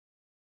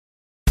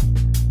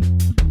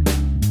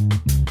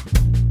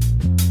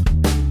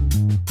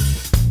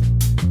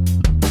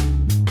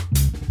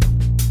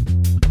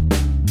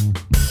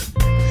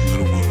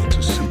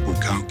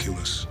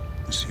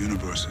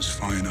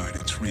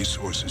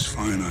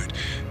unified.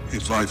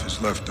 If life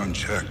is left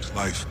unchecked,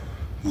 life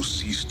will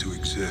cease to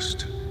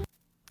exist.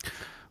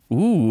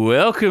 Ooh,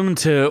 welcome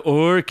to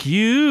Orc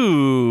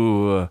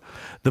U,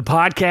 the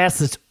podcast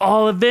that's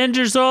all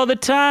Avengers all the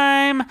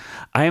time.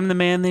 I am the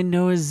man they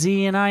know as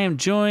Z, and I am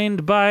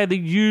joined by the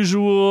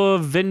usual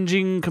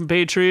avenging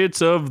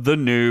compatriots of the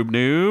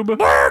Noob.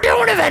 We're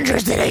doing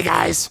Avengers today,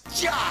 guys.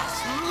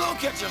 Just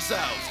look at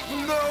yourselves.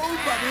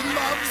 Nobody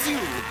loves you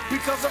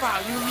because of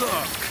how you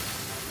look.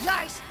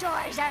 Your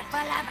stores are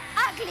full of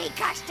ugly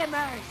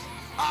customers.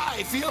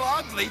 I feel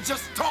ugly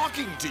just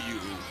talking to you.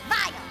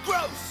 Vile.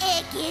 Gross.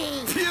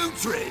 Icky.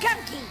 Putrid.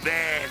 Gunky.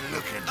 Bad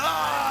looking.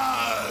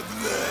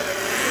 Ugly.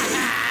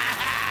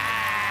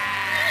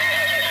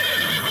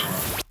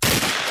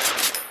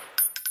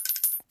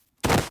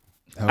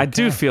 I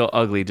do feel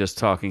ugly just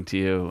talking to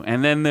you.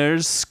 And then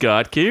there's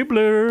Scott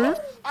Keebler.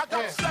 I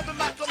got 7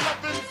 lakhs of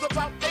lovins,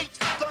 about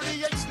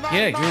 838.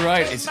 Yeah, you're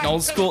right. It's an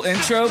old school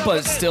intro, but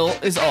it still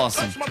is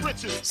awesome.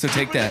 So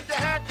take that.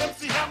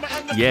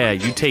 Yeah,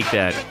 you take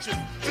that.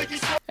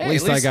 At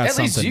least I got at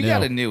least something you got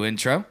new. a new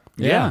intro.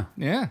 Yeah.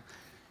 Yeah.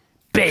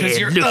 Bad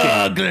You're looking.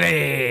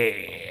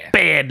 ugly.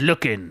 Bad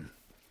looking.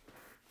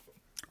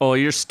 All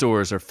your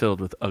stores are filled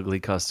with ugly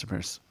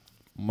customers.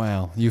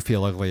 Well, you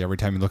feel ugly every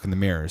time you look in the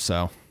mirror,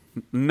 so.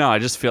 No, I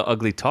just feel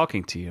ugly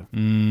talking to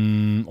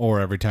you.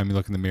 Or every time you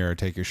look in the mirror,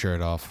 take your shirt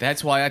off.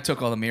 That's why I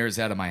took all the mirrors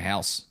out of my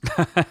house.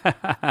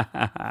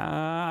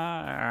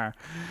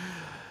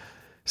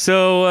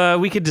 So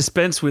we could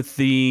dispense with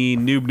the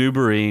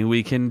noobery.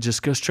 We can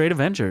just go straight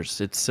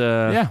Avengers. It's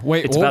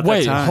Wait, it's about that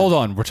wait, time. hold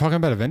on. We're talking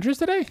about Avengers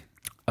today?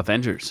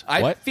 Avengers.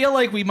 I What? feel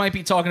like we might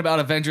be talking about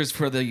Avengers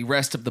for the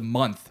rest of the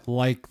month.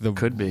 Like the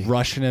Could be.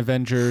 Russian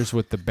Avengers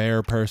with the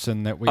bear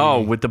person that we...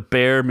 Oh, with the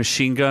bear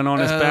machine gun on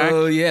his back.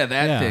 Oh, yeah,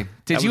 that Yeah. thing.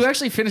 Did That you was-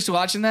 actually finish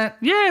watching that?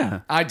 Yeah.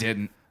 I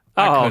didn't.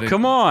 Oh, I couldn't.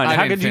 come on. I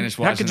How didn't could you- finish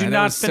how watching could you that.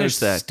 not It was finish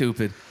so that?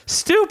 Stupid.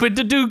 Stupid.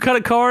 The dude cut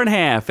a car in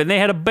half, and they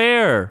had a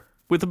bear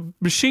with a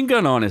machine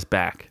gun on his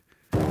back.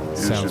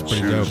 Sounds pretty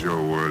Choose dope.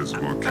 your words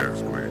more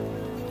carefully.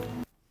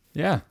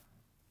 Yeah.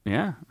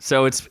 Yeah.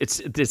 So it's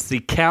the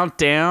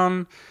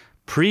countdown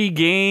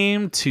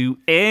pre-game to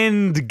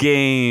end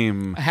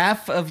game.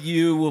 Half of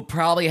you will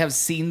probably have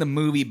seen the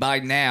movie by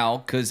now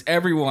because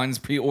everyone's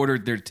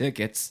pre-ordered their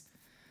tickets.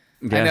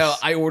 I know. Yes.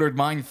 I ordered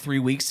mine 3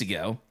 weeks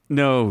ago.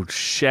 No,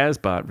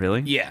 Shazbot,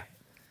 really? Yeah.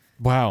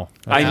 Wow.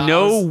 I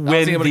know I was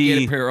when able to get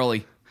the it pretty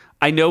early.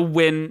 I know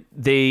when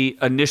they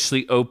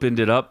initially opened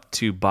it up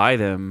to buy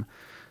them,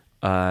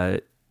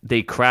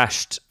 they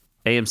crashed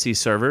AMC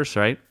servers,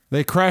 right?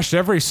 They crashed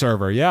every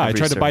server. Yeah, I Every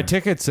tried to buy server.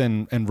 tickets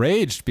and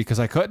raged because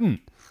I couldn't.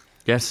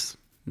 Yes.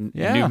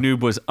 Yeah. Noob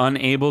was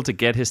unable to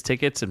get his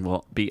tickets and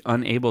will be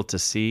unable to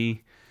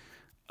see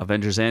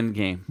Avengers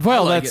Endgame.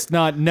 Well, like that's it.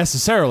 not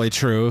necessarily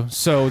true.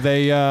 So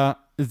they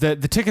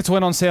the tickets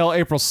went on sale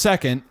April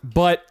 2nd,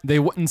 but they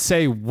wouldn't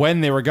say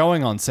when they were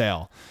going on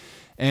sale.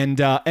 And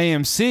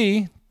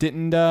AMC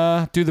didn't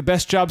do the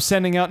best job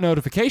sending out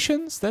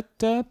notifications that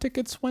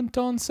tickets went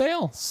on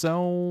sale.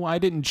 So I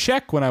didn't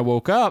check when I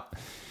woke up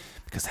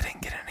because I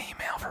didn't get an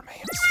email from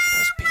AMC,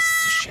 those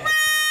pieces of shit.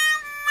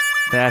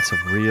 That's a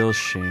real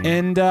shame.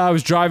 And I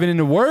was driving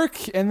into work,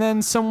 and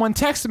then someone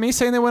texted me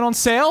saying they went on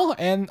sale,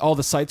 and all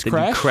the sites Then you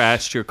crashed.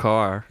 crashed your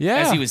car. Yeah.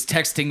 As he was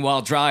texting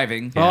while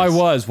driving. Oh, I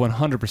was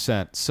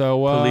 100%.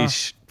 So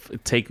Police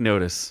take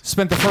notice.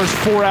 spent the first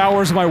 4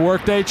 hours of my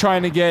workday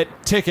trying to get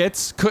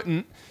tickets.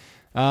 Couldn't.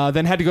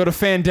 Then had to go to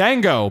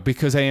Fandango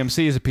because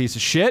AMC is a piece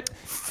of shit.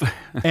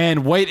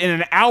 And wait in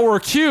an hour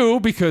queue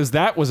because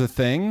that was a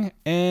thing.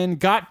 And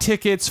got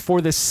tickets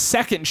for the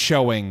second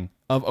showing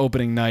of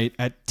opening night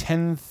at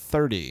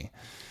 10:30.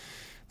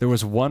 There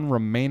was one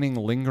remaining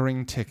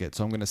lingering ticket,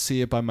 so I'm going to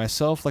see it by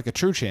myself like a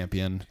true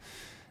champion.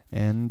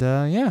 And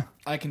yeah.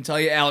 I can tell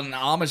you out in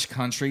Amish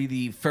country,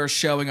 the first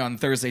showing on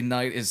Thursday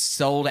night was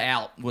sold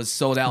out With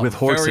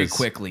very horses.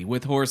 quickly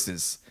with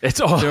horses. It's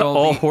all, There'll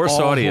all be horse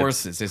all audience.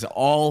 horses. There's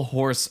all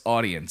horse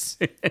audience.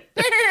 A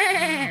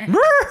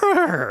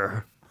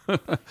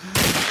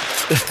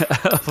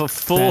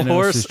full Thanos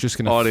horse is just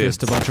going to audience.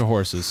 fist a bunch of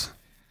horses.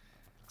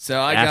 So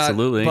I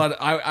Absolutely.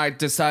 but I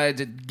decided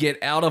to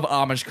get out of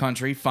Amish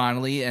country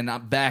finally, and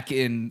I'm back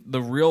in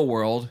the real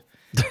world.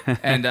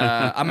 And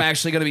I'm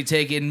actually going to be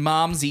taking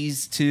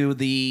Momsies to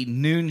the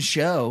noon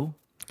show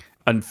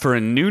And for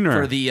a nooner.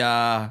 for the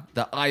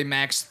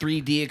IMAX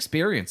 3D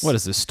experience. What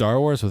is this, Star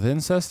Wars with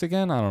incest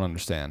again? I don't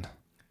understand.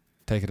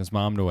 Taking his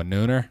mom to a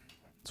nooner?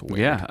 It's weird.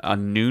 yeah, a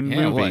noon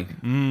Yeah, movie.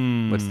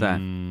 what? What's that?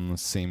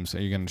 Seems.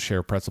 Are you going to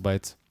share pretzel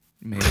bites?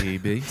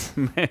 Maybe.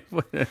 We're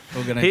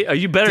gonna Hey,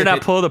 you better dip not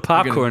it- pull the we're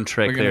gonna- popcorn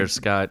trick we're gonna there,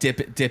 Scott. Dip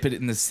it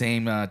in the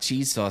same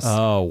cheese sauce.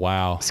 Oh,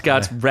 wow.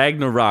 Scott's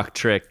Ragnarok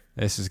trick.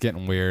 This is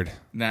getting weird.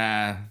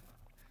 Nah.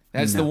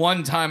 That's the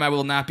one time I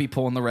will not be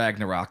pulling the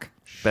Ragnarok.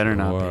 Better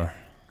not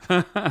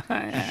be.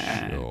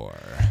 Sure.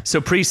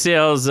 So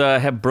pre-sales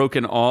have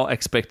broken all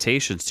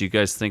expectations. Do you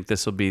guys think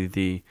this will be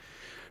the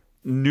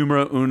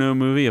numero uno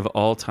movie of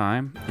all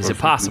time? Is it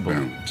possible?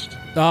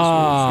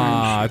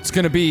 It's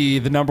going to be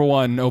the number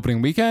one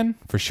opening weekend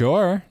for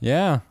sure.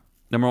 Yeah.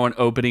 Number one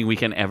opening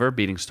weekend ever,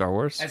 beating Star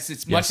Wars.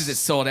 As much as it's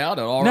sold out,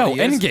 it No,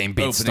 already is Endgame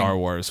beat opening. Star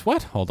Wars.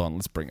 What? Hold on.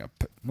 Let's bring up.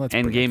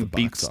 Endgame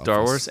beat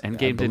Star Wars.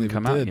 Endgame didn't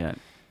come out yet.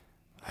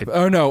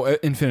 Oh no,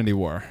 Infinity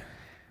War.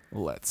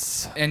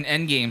 Let's. And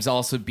Endgame's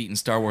also beaten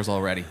Star Wars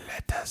already.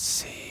 Let us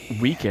see.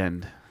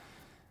 Weekend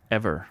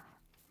ever.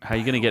 How are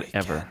you gonna get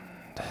ever?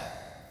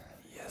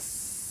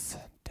 Yes,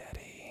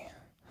 Daddy.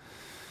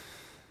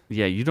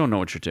 Yeah, you don't know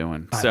what you're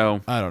doing.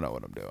 So I don't know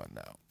what I'm doing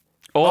now.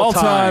 all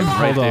time,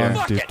 right Hold there.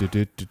 on.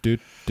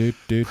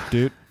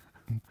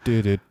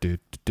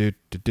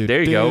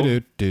 There you go.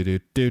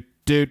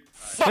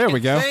 There we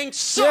go.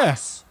 Yeah.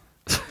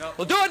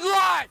 We'll do it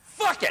live.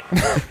 Fuck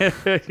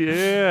it.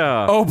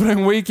 Yeah.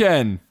 Opening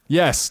weekend.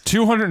 Yes,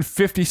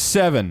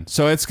 257.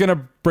 So it's going to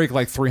break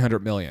like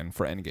 300 million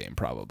for Endgame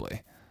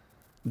probably.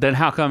 Then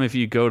how come if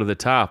you go to the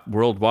top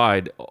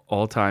worldwide,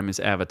 all time is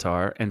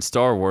Avatar and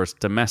Star Wars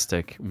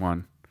domestic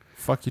one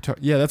Fuck you.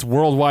 Yeah, that's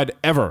worldwide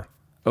ever.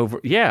 over?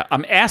 Yeah,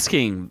 I'm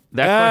asking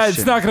that question.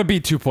 It's not going to be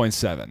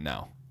 2.7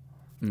 now.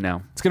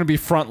 No. It's going to be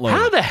front loaded.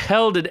 How the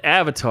hell did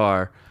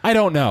Avatar? I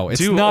don't know. It's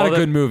do not all a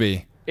good that-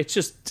 movie. It's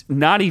just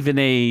not even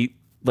a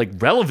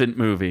relevant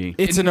movie.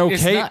 It's an okay.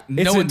 It's not,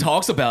 no one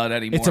talks about it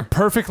anymore. It's a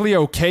perfectly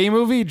okay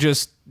movie,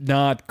 just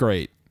not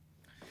great.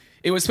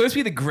 It was supposed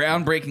to be the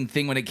groundbreaking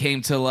thing when it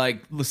came to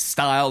like the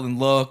style and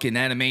look and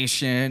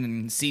animation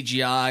and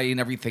CGI and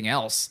everything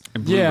else.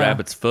 And Blue Yeah.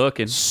 Rabbit's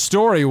fucking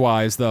Story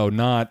wise, though,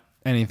 not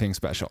anything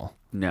special.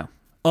 no.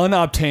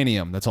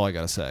 Unobtainium. That's all I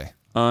gotta say.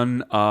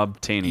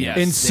 Unobtainium. Yes.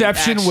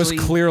 Inception They was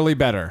actually- clearly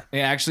better.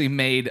 They actually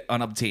made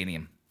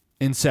Unobtainium.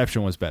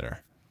 Inception was better.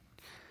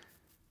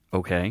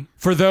 Okay.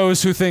 For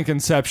those who think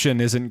Inception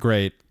isn't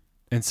great,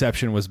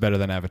 Inception was better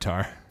than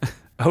Avatar.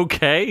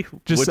 Okay.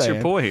 Just What's saying.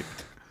 your point?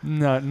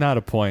 Not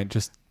a point.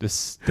 Just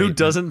this. Who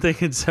doesn't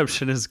think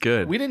Inception is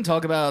good? We didn't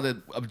talk about it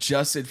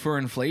adjusted for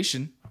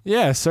inflation.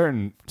 Yeah,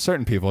 certain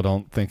people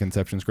don't think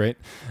Inception's great.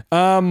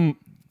 Gone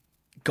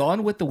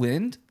with the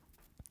Wind.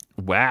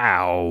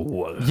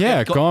 Wow.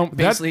 Yeah, Go- Gone. That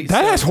basically,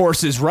 has so-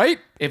 horses, right?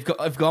 If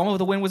Gone with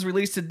the Wind was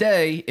released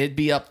today, it'd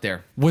be up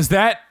there. Was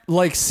that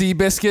like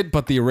Seabiscuit,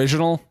 but the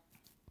original?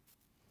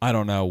 I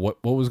don't know.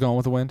 What was Gone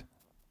with the Wind?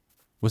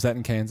 Was that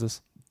in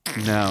Kansas?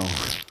 No.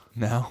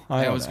 No, I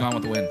That don't was know. Gone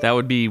with the Wind. That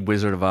would be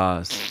Wizard of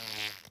Oz.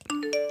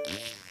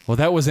 Well,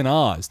 that was in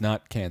Oz,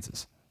 not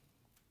Kansas.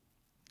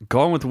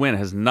 Gone with the Wind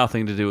has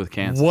nothing to do with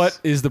Kansas. What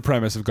is the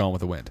premise of Gone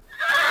with the Wind?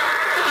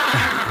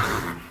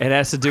 It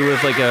has to do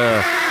with like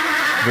a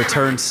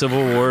returned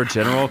Civil War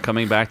general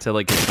coming back to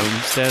like his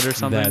homestead or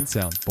something. That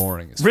sounds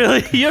boring as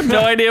Really? You have no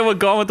idea what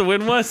Gone with the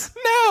Wind was?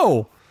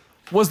 No!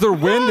 Was there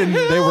wind and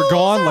they were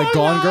gone like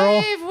Gone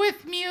Girl?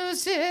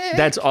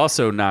 That's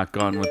also not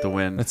Gone with the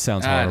Wind. That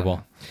sounds I don't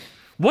horrible.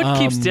 What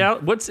keeps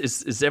down?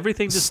 Is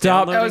everything just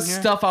Stop. That downloading was here?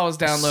 stuff I was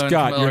downloading.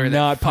 Scott, from earlier you're that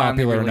not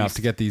finally popular enough released.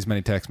 to get these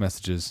many text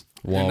messages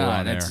while You're we're not.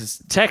 on air. It's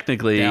just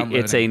Technically, Downloading.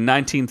 it's a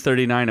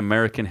 1939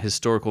 American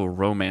historical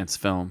romance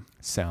film.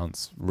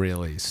 Sounds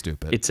really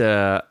stupid. It's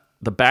the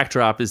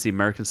backdrop is the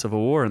American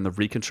Civil War and the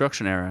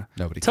Reconstruction era.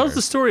 Nobody tells cares.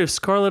 the story of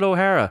Scarlett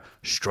O'Hara,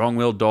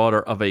 strong-willed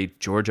daughter of a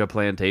Georgia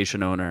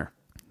plantation owner.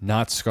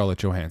 Not Scarlett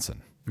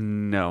Johansson,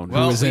 No, who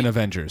Well, was in we-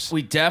 Avengers.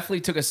 we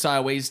definitely took a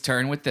sideways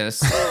turn with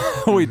this.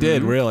 We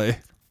did, really.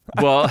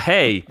 well,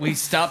 hey, We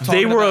stopped talking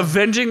they were about,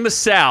 avenging the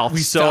South, we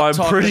so stopped I'm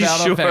talking pretty about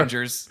sure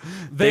Avengers.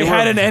 They were-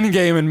 had an end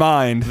game in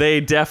mind.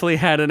 they definitely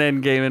had an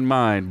end game in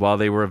mind while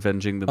they were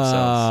avenging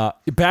themselves.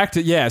 Back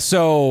to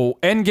so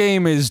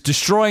Endgame is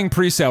destroying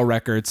pre-sale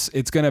records.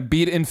 It's gonna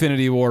beat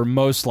Infinity War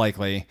most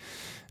likely.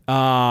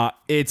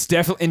 It's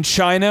definitely in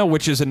China,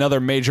 which is another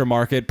major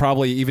market,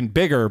 probably even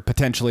bigger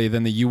potentially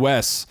than the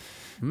U.S.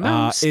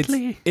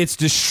 Mostly. It's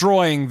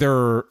destroying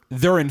their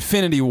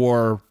Infinity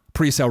War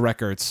pre-sale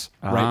records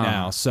right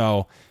now.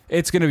 So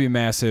it's gonna be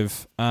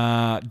massive.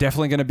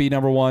 Definitely gonna be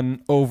number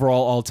one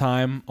overall all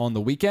time on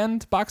the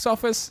weekend box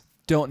office.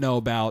 Don't know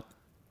about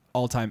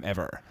all time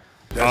ever.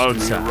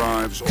 Destiny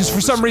arrives Because all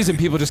for the some reason,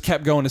 same. people just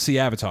kept going to see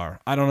Avatar.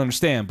 I don't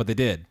understand, but they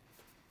did.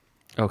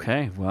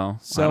 Okay, well,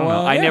 So, I don't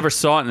know. I yeah. never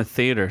saw it in the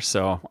theater,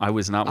 so I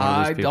was not one of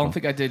those I people. don't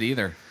think I did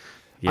either.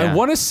 Yeah. I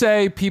want to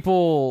say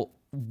people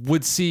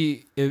would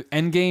see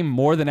Endgame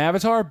more than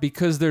Avatar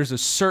because there's a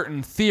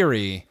certain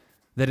theory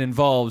that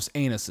involves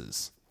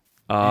anuses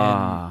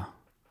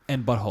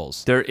and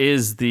buttholes. There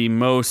is the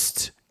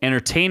most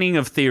entertaining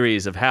of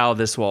theories of how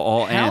this will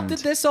all How end. did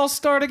this all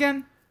start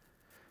again?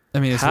 I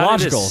mean, it's How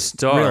did it logical,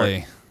 start?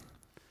 really.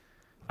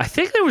 I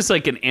think there was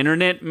like an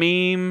internet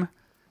meme,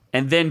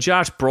 and then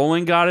Josh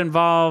Brolin got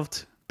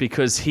involved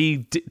because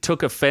he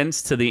took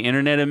offense to the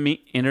internet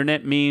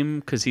meme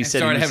because he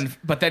said he was,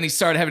 But then he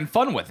started having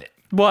fun with it.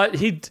 Well,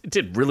 he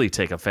did really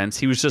take offense.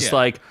 He was just Yeah.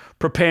 like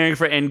preparing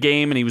for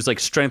Endgame, and he was like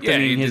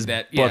strengthening he did his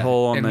that, yeah.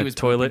 butthole on And he the was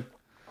toilet.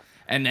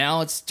 And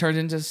now it's turned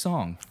into a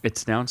song.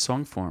 It's now in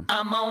song form.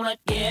 I'm gonna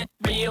get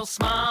real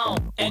small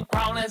and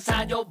crawl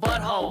inside your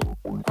butthole.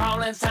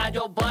 Crawl inside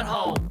your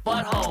butthole,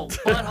 butthole,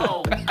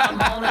 butthole. I'm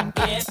gonna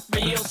get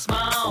real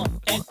small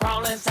and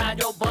crawl inside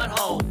your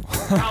butthole.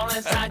 Crawl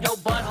inside your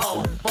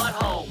butthole,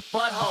 butthole,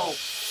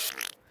 butthole.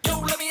 Yo,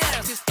 let me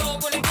ask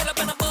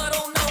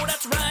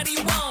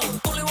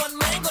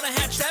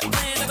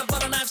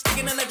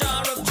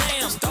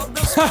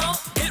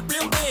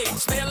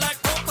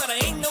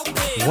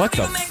What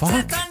the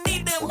fuck?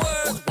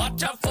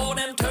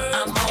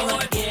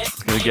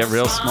 It's gonna get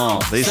real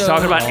small. He's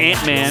talking about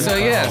Ant-Man. So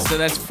yeah, so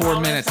that's 4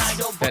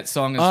 minutes. That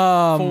song is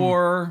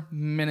 4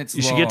 minutes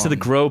You long. should get to the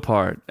grow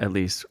part at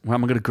least. Well,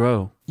 I'm gonna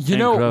grow. You And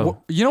know,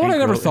 grow. you know what And I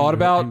never grow, thought and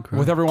grow, and about grow.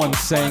 with everyone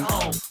saying.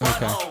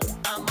 Okay.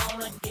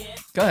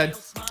 Go ahead.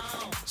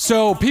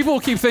 So people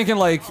keep thinking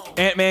like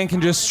Ant-Man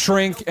can just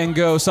shrink and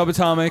go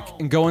subatomic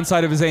and go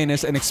inside of his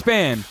anus and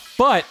expand.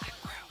 But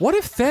what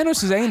if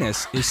Thanos'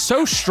 anus is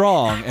so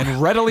strong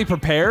and readily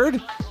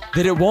prepared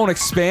that it won't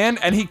expand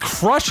and he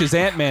crushes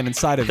Ant-Man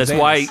inside of That's his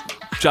why anus?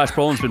 Josh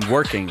Brolin's been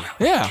working.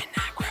 Yeah.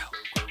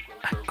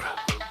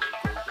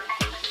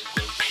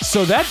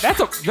 So that's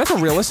a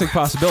realistic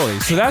possibility.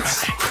 So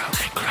that's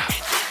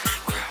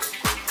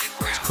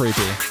it's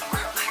creepy.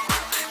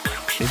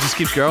 It just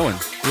keeps growing.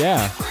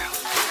 Yeah.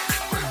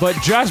 But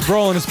Josh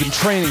Brolin has been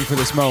training for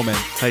this moment,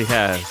 He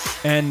has.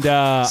 and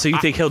So you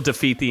think he'll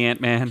defeat the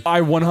Ant-Man? I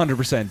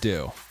 100%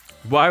 do.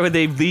 Why would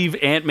they leave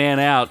Ant-Man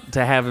out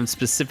to have him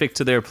specific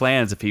to their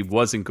plans if he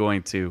wasn't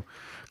going to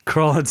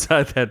crawl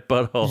inside that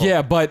butthole?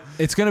 Yeah, but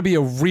it's going to be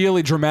a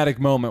really dramatic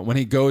moment when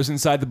he goes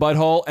inside the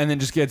butthole and then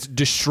just gets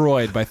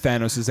destroyed by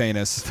Thanos'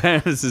 anus.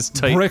 Thanos is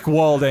tight.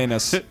 Brick-walled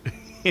anus.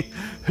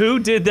 Who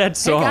did that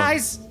song? Hey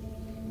guys,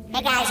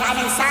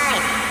 I'm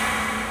inside.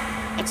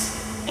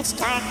 It's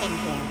dark in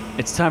here.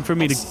 It's time for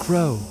me to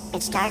grow.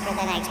 It's darker than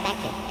I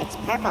expected. It's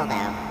purple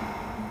though.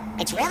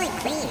 It's really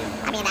clean.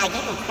 I mean, I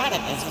give him credit.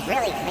 It's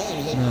really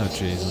clean. Oh,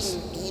 Jesus.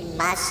 He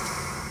must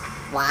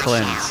wash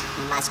Cleanse. out.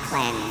 He must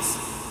cleanse.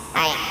 All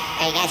right,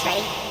 are you guys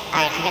ready?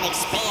 All right, I'm gonna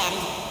expand.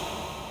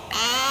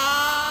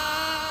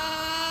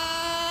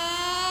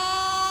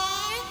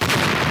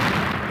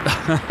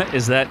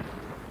 Is that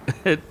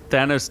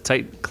Thanos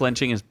tight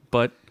clenching his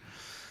butt?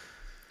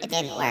 It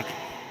didn't work.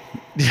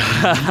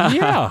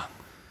 Yeah.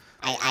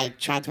 I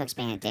tried to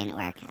expand. It didn't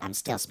work. I'm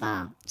still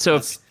small. So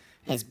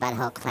His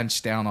butthole clenched.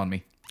 Punch down on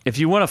me. if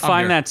you want to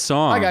find here. that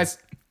song, Hi guys.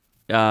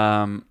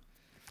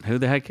 Who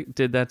the heck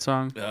did that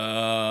song?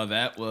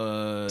 That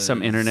was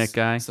Some internet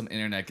guy? Some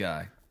internet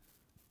guy.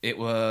 It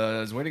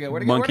was where'd it go?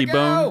 Monkey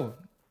Bone?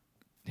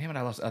 Damn it!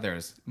 I lost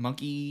others.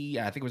 Monkey.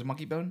 Yeah, I think it was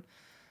Monkey Bone.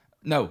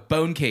 No,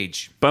 Bone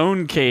Cage.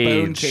 Bone Cage.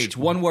 Bone Cage.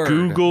 One word.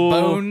 Google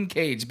Bone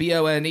Cage.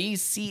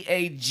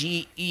 BONECAGE.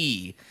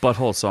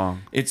 butthole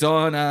song. It's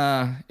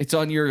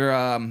on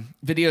your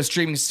video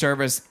streaming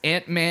service.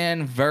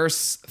 Ant-Man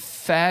vs.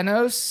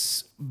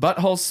 Thanos.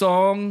 Butthole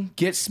song.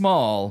 Get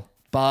Small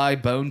by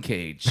Bone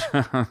Cage. So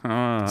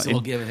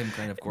we'll give him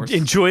credit, of course.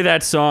 Enjoy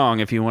that song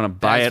if you want to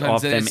buy That's it what I'm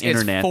off saying. them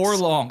internet.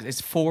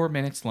 It's 4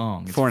 minutes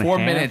long. It's Four and a 4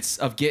 half? minutes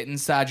of get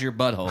inside your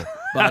butthole.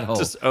 Butthole.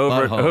 Just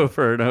over and Butthole.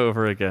 over and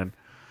over again.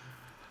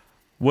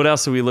 What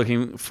else are we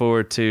looking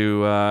forward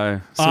to?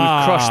 So we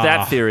crushed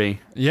that theory.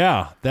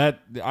 Yeah, that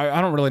I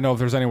don't really know if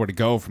there's anywhere to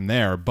go from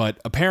there, but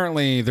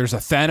apparently there's a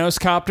Thanos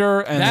copter,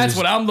 and That's there's-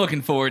 what I'm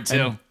looking forward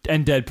to.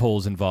 and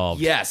Deadpool's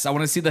involved. Yes, I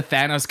want to see the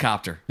Thanos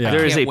copter. Yeah. I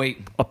There is can't a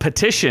wait.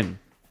 petition.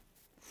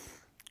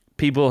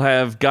 People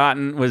have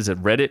gotten, what is it,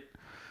 Reddit?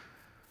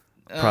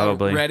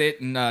 Probably. Reddit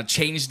and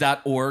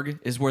change.org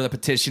is where the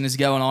petition is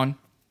going on.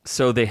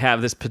 So they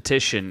have this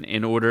petition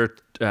in order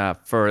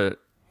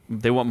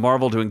they want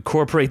Marvel to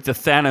incorporate the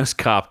Thanos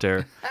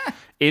copter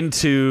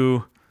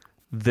into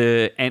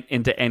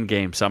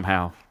Endgame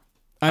somehow.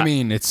 I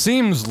mean, it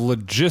seems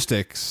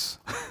logistics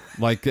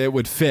like it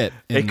would fit.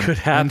 It could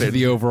happen. into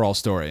the overall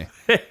story.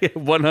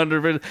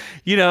 100%.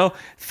 You know,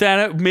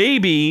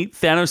 maybe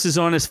Thanos is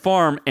on his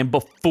farm, and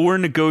before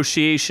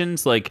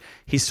negotiations, like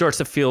he starts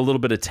to feel a little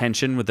bit of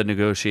tension with the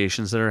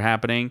negotiations that are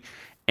happening,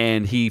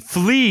 and he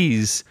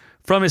flees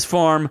from his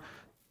farm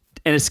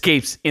and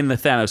escapes in the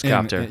Thanos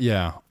copter.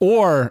 Yeah.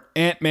 Or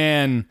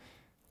Ant-Man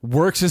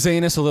works his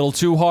anus a little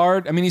too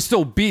hard. I mean, he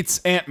still beats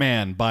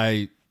Ant-Man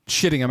by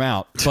shitting him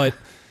out, but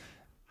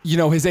you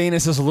know, his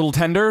anus is a little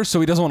tender, so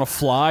he doesn't want to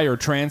fly or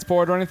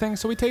transport or anything,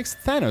 so he takes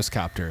the Thanos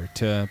copter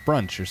to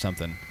brunch or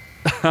something.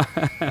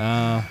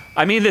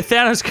 I mean, the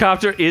Thanos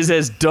copter is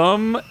as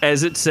dumb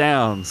as it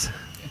sounds.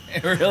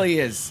 It really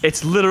is.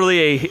 It's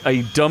literally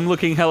a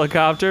dumb-looking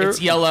helicopter.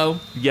 It's yellow.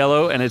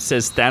 Yellow, and it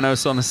says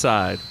Thanos on the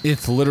side.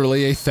 It's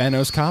literally a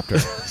Thanos copter.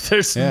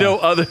 There's no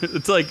other.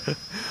 It's like,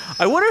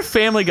 I wonder if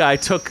Family Guy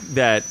took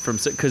that from,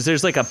 because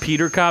there's like a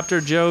Peter copter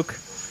joke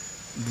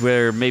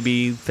where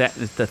maybe the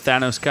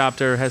Thanos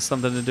copter has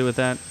something to do with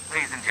that.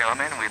 Ladies and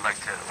gentlemen, we'd like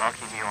to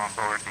welcome you on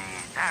board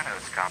the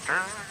Thanos copter.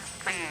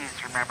 Please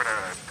remember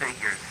to take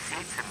your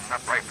seats in an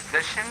upright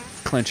position,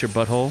 Clench your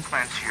butthole.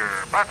 clench your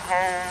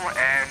butthole,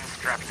 and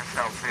strap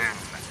yourselves in.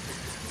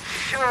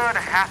 Should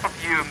half of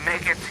you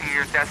make it to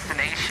your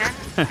destination,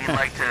 we'd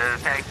like to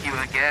thank you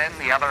again.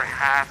 The other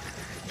half,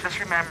 just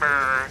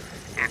remember,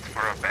 it's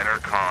for a better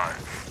cause.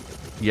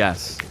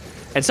 Yes.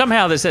 And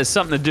somehow this has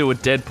something to do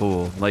with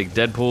Deadpool. Like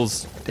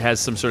Deadpool's has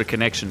some sort of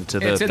connection to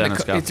the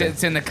Thanos copter.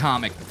 It's in the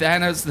comic. The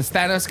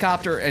Thanos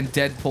copter and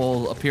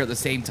Deadpool appear at the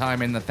same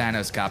time in the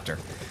Thanos copter.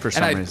 For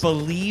some and I reason.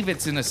 believe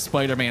it's in a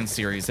Spider-Man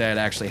series that it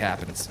actually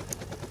happens.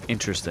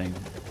 Interesting.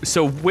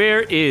 So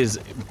where is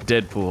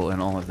Deadpool in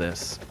all of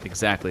this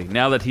exactly?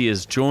 Now that he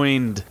has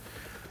joined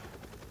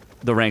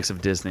the ranks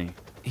of Disney,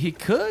 He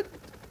could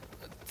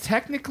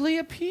technically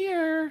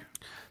appear.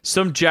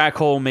 some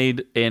jackhole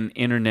made an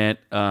internet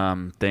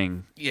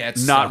thing. Yeah, it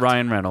not sucked.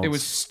 Ryan Reynolds. It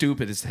was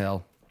stupid as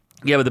hell.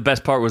 Yeah, but the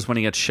best part was when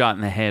he got shot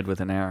in the head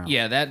with an arrow.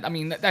 Yeah,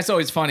 that's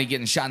always funny.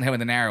 Getting shot in the head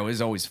with an arrow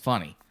is always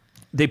funny.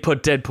 They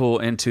put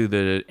Deadpool into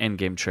the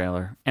Endgame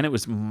trailer, and it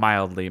was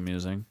mildly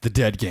amusing. The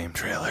Dead Game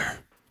trailer.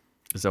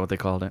 Is that what they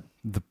called it?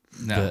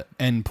 The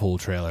End Pool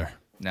trailer.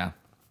 No.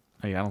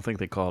 Oh, yeah, I don't think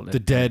they called it The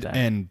Dead that.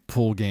 End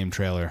Pool Game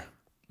trailer.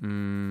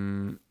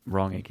 Wrong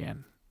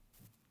again.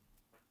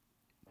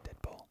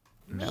 Deadpool.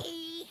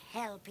 Me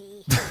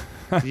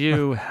helpy.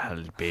 You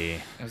helpy.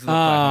 It was a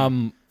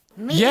little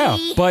Me Yeah,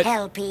 but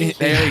helpy.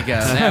 there you go.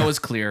 That was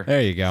clear.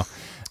 there you go.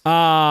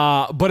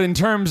 But in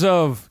terms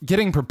of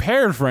getting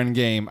prepared for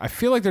Endgame, I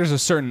feel like there's a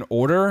certain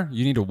order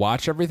you need to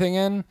watch everything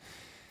in,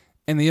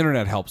 and the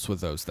internet helps with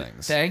those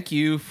things. Thank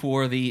you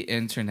for the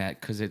internet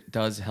because it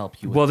does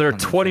help you. With Well, there are a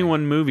ton of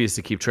 21 movies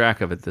to keep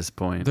track of at this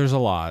point. There's a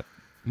lot,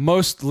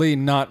 mostly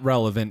not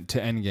relevant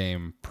to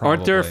Endgame. Probably.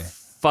 Aren't there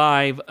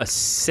 5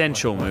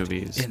 essential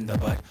movies? In the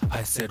butt,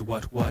 I said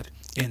what?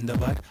 In the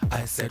butt,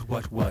 I said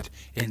what?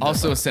 In the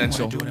Also butt.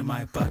 essential. You wanna do it in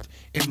my butt?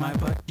 In my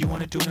butt. You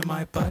wanna do it in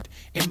my butt?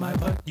 In my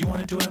butt. You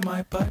wanna do it in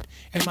my butt?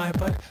 In my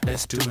butt.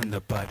 Let's do it in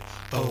the butt.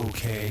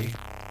 Okay.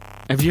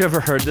 Have you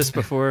ever heard this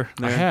before?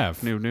 I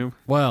have. New.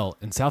 Well,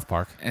 in South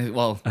Park. And,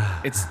 well,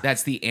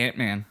 that's the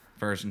Ant-Man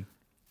version.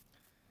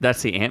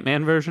 That's the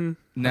Ant-Man version?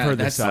 No, heard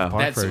the that's South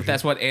Park version.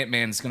 that's what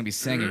Ant-Man's going to be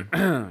singing.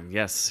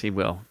 Yes, he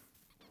will.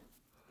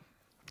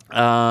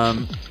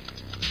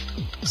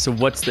 So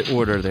what's the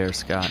order there,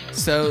 Scott?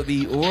 So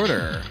the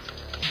order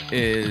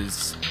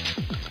is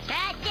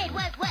I said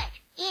what?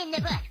 In the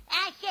butt.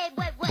 I said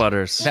what?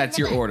 Butters. In That's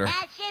the your butt. order.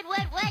 I said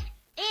what?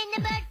 In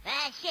the butt.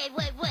 I said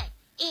what?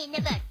 In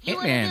the butt. You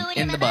wanna Ant-Man do it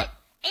in my the butt.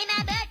 In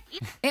my butt.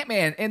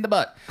 Ant-Man in the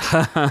butt.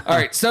 All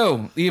right,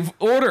 so the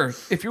order,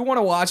 if you want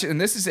to watch it, and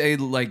this is a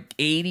like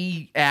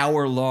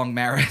 80-hour long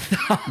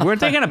marathon.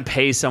 Weren't they going to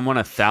pay someone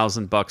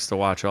 $1,000 to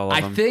watch all of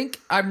I them? think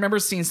I remember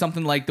seeing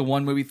something like the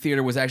one movie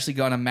theater was actually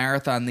going to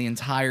marathon the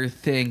entire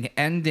thing,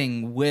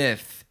 ending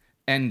with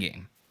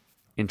Endgame.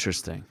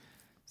 Interesting.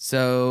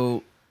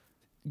 So,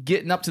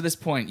 getting up to this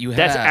point, you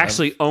That's have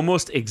actually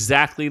almost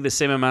exactly the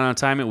same amount of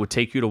time it would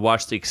take you to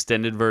watch the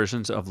extended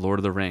versions of Lord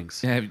of the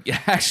Rings. Yeah,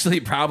 actually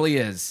it probably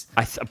is.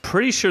 I'm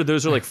pretty sure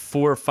those are like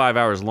 4 or 5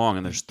 hours long,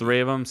 and there's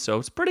 3 of them, so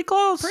it's pretty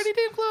close. Pretty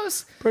damn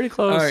close. Pretty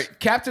close. All right,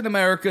 Captain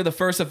America, the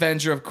first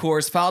Avenger, of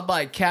course, followed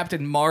by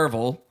Captain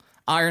Marvel,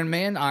 Iron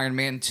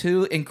Man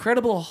 2,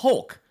 Incredible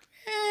Hulk.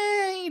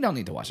 You don't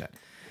need to watch that.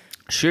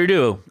 Sure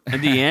do.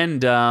 At the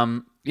end,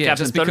 Yeah,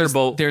 Captain just because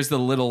Thunderbolt. there's the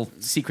little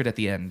secret at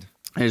the end.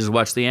 I just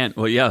watched the end.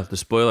 Well, yeah, the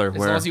spoiler As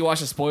where long as you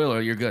watch a spoiler,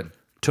 you're good.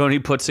 Tony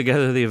puts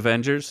together the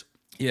Avengers.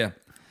 Yeah.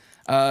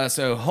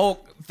 So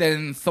Hulk,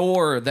 then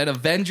Thor, then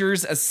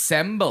Avengers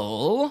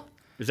Assemble.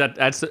 Is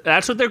that's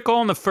what they're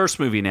calling the first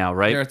movie now,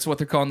 right? That's what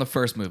they're calling the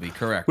first movie,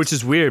 correct? Which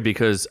is weird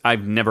because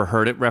I've never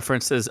heard it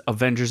referenced as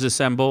Avengers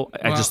Assemble.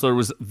 I just thought it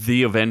was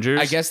the Avengers.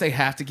 I guess they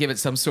have to give it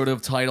some sort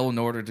of title in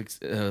order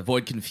to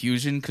avoid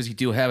confusion because you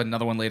do have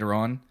another one later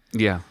on.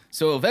 Yeah.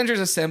 So Avengers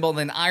Assemble,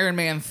 then Iron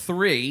Man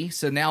 3.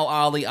 So now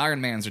all the Iron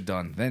Mans are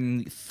done.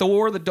 Then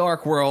Thor, The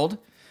Dark World,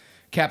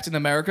 Captain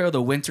America,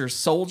 The Winter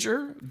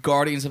Soldier,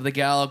 Guardians of the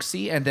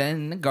Galaxy, and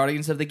then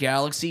Guardians of the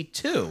Galaxy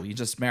 2. You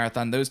just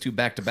marathon those 2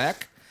 back to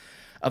back.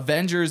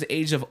 Avengers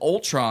Age of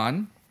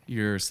Ultron,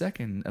 your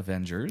second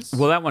Avengers.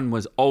 Well, that one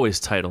was always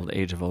titled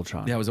Age of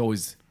Ultron. Yeah, I was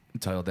always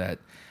entitled that.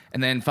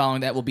 And then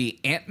following that will be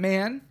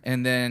Ant-Man,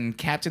 and then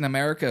Captain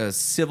America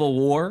Civil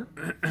War,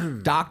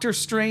 Doctor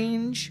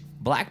Strange,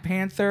 Black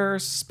Panther,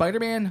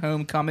 Spider-Man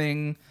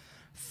Homecoming,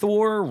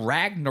 Thor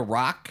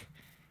Ragnarok,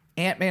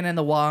 Ant-Man and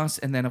the Wasp,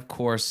 and then, of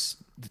course,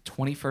 the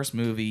 21st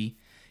movie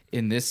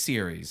in this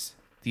series,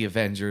 The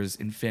Avengers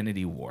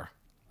Infinity War.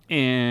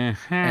 And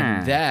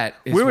And that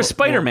is Where was what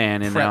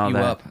Spider-Man will in prep all you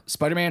that? up.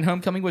 Spider-Man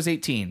Homecoming was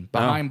 18,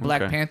 behind Oh,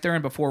 Black okay. Panther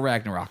and before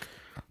Ragnarok.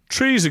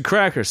 Trees and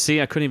Crackers. See,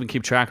 I couldn't even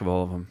keep track of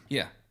all of them.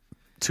 Yeah.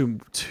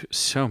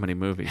 So many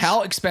movies.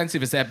 How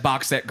expensive is that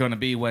box set going to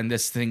be when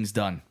this thing's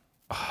done?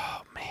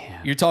 Oh,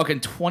 man. You're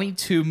talking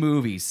 22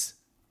 movies.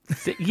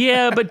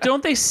 Yeah, but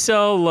don't they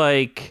sell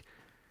like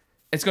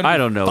It's going to be I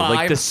don't know,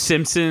 like The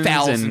Simpsons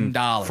and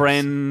 $5,000.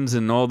 Friends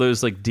and all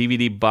those like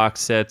DVD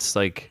box sets?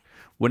 Like,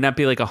 wouldn't that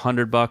be like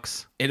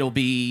 $100? It'll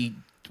be,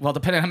 well,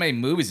 depending on how many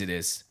movies it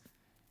is.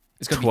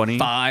 It's going to 20? be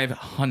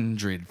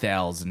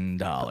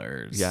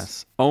 $500,000.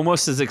 Yes,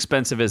 almost as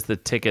expensive as the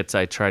tickets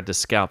I tried to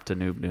scalp to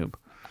Noob Noob.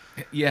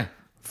 Yeah.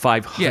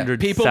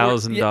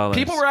 $500,000.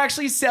 People were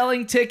actually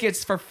selling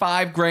tickets for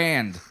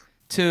 $5,000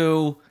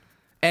 to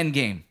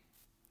Endgame.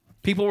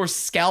 People were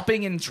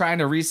scalping and trying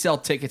to resell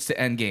tickets to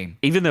Endgame.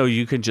 Even though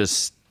you can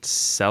just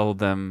sell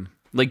them,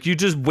 like you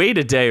just wait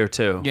a day or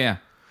two, Yeah,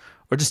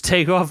 or just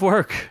take off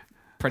work.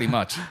 pretty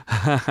much.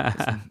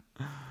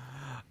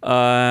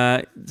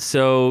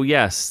 So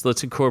yes,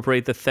 let's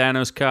incorporate the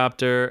Thanos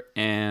copter,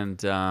 and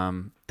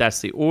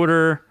that's the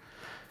order.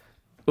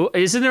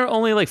 Isn't there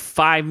only like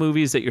 5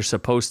 movies that you're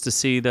supposed to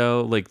see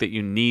though, like that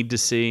you need to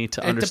see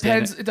to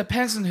understand it? It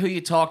depends on who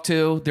you talk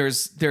to.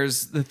 There's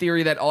the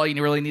theory that all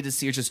you really need to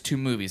see are just 2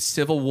 movies: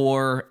 Civil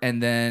War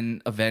and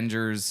then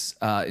Avengers: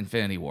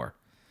 Infinity War.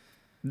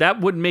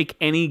 That wouldn't make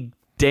any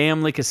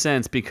damn lick of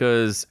sense,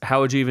 because how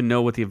would you even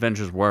know what the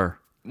Avengers were?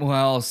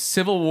 Well,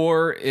 Civil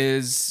War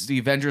is the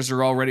Avengers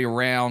are already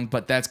around,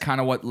 but that's kind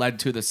of what led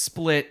to the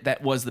split.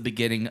 That was the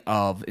beginning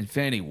of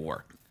Infinity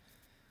War.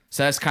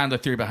 So that's kind of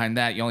the theory behind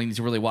that. You only need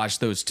to really watch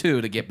those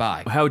 2 to get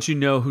by. How would you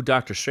know who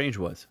Doctor Strange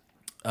was?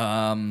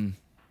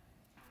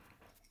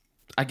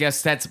 I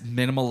guess that's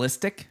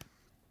minimalistic.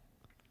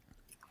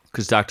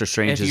 Because Doctor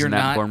Strange is in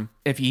that form.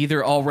 If you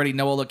either already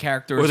know all the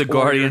characters, Or the you're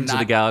Guardians of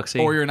the not- Galaxy.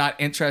 or you're not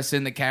interested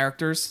in the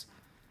characters,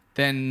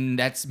 then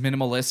that's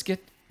minimalistic.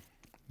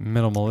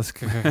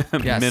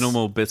 Minimalistic. Yes.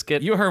 Minimal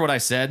biscuit. You heard what I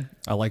said.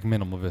 I like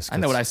minimal biscuits. I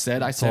know what I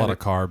said. I It's a said lot it. of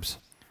carbs.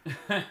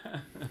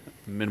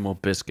 Minimal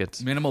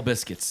biscuits. Minimal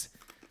biscuits.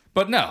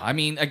 But no, I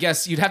mean, I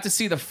guess you'd have to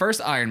see the first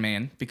Iron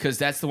Man, because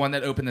that's the one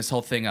that opened this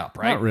whole thing up,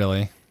 right? Not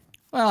really.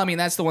 Well, I mean,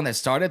 that's the one that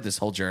started this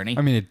whole journey.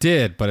 I mean, it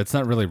did, but it's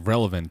not really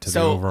relevant to the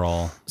So-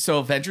 overall. So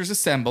Avengers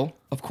Assemble,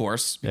 of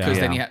course, because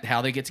Yeah. then you have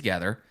how they get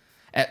together.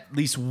 At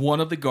least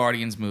one of the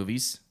Guardians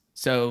movies.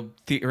 So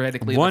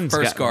theoretically, the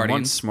first Guardians.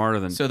 One's smarter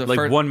than So the like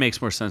first, one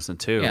makes more sense than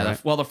 2. yeah.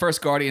 right? The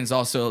first Guardians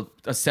also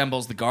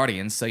assembles the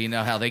Guardians, so you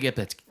know how they get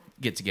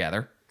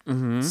together.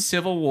 Mm-hmm.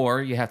 Civil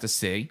War, you have to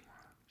see.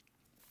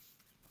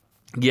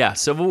 Yeah,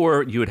 Civil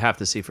War you would have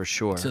to see for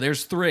sure. So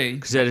there's 3.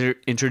 Because that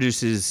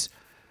introduces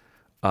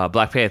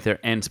Black Panther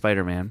and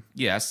Spider-Man.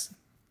 Yes.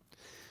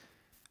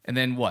 And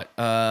then what?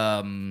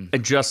 And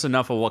just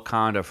enough of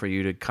Wakanda for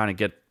you to kind of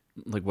get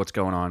like what's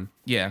going on.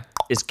 Yeah.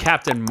 Is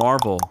Captain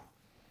Marvel.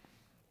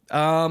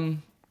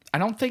 I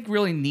don't think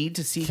really need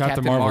to see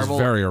Captain Marvel's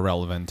very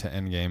irrelevant to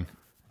Endgame.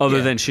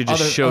 Other than she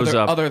just shows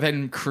up. Other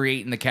than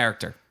creating the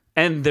character.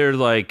 And they're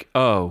like,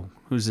 oh,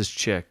 who's this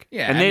chick?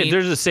 Yeah, and I mean-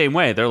 they're the same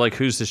way. They're like,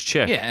 who's this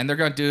chick? Yeah, and they're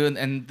going to do,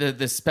 and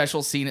the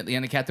special scene at the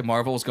end of Captain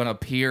Marvel is going to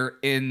appear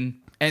in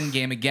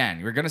Endgame again.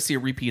 You're going to see a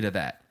repeat of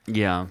that,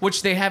 Yeah.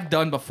 which they have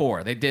done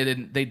before. They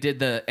did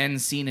the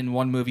end scene in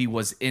one movie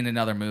was in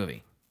another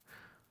movie.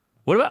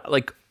 What about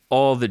like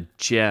all the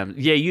gems?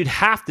 Yeah, you'd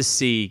have to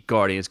see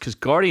Guardians, because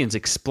Guardians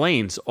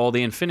explains all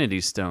the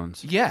Infinity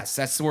Stones. Yes,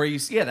 that's where you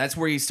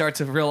start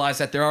to realize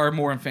that there are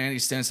more Infinity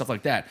Stones, stuff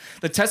like that.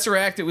 The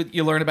Tesseract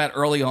you learn about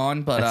early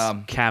on, but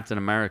That's Captain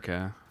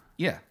America.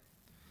 yeah.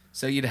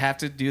 So you'd have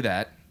to do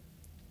that.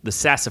 The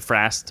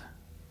Sassafras.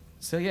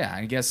 So yeah,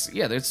 I guess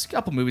there's a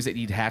couple movies that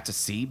you'd have to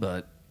see,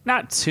 but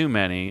Not too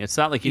many. It's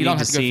not like you, you need don't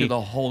to have to go see. through the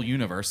whole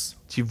universe.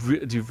 Do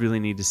you really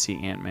need to see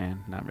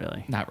Ant-Man? Not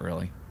really. Not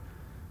really.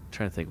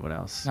 trying to think what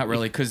else. Not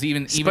really, because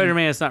even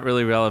Spider-Man is not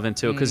really relevant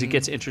to it because he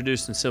gets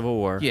introduced in Civil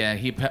War. Yeah,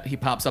 he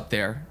pops up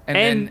there, And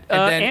then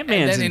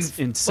Ant-Man's and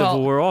then in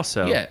Civil War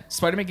also. Yeah,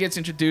 Spider-Man gets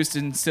introduced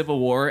in Civil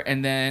War,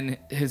 and then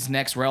his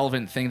next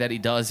relevant thing that he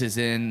does is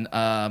in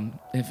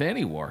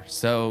Infinity War.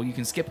 So you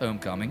can skip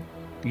Homecoming.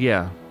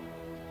 Yeah,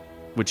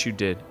 which you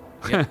did.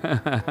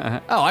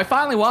 Oh, I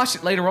finally watched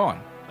it later on.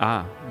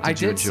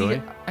 Did you enjoy? See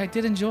it. I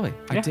did enjoy.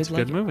 I Yeah, did it's a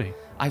like good it. movie.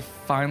 I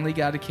finally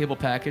got a cable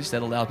package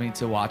that allowed me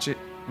to watch it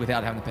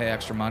without having to pay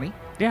extra money,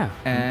 Yeah,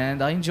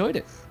 and I enjoyed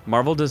it.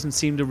 Marvel doesn't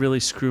seem to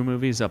really screw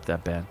movies up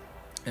that bad.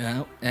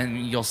 Yeah,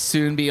 and you'll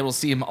soon be able to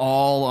see them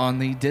all on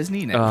the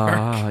Disney network.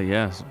 Ah,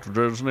 yes,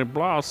 Disney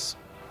Plus.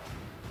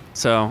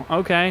 So,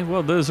 okay,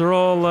 well, those are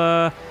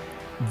all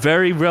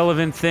very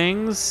relevant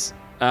things.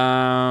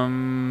 I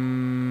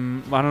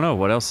don't know,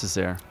 what else is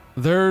there?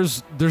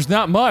 There's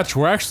not much.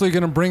 We're actually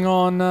going to bring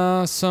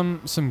on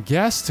some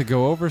guests to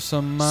go over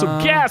some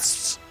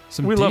guests.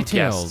 some We love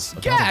details guests.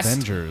 about Guests!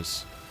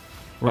 Avengers.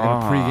 We're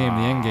going to pregame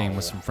the end game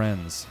with some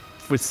friends.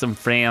 With some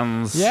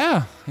friends.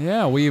 Yeah.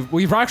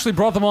 We've actually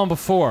brought them on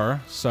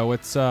before, so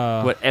it's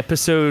What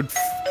episode?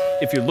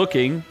 If you're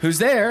looking, Who's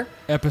there?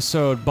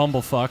 episode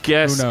Bumblefuck.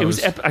 guess Who knows?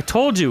 it was. I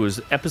told you it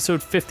was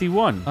episode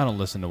 51. I don't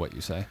listen to what you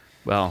say.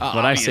 Well,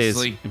 what I say is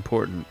obviously.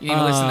 important. You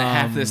didn't even listen to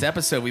half of this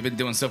episode we've been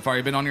doing so far.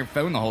 You've been on your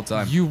phone the whole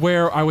time.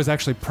 I was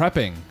actually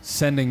prepping,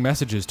 sending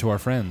messages to our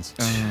friends.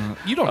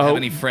 You don't have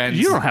any friends.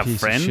 You don't have Piece of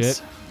friends.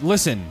 shit.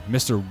 Listen,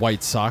 Mr.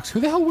 White Socks. Who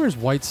the hell wears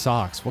white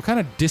socks? What kind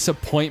of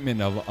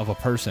disappointment of a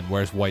person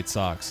wears white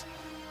socks?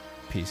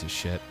 Piece of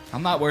shit.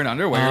 I'm not wearing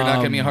underwear. You're not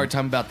giving me a hard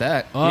time about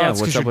that. Oh, Yeah, it's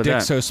what's because up your with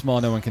dick's that? so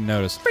small no one can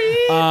notice.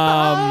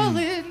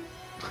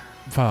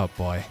 Oh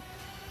boy,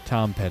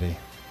 Tom Petty,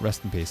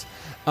 rest in peace.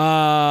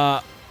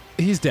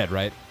 He's dead,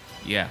 right?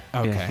 Yeah.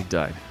 Okay. Yeah, he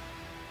died.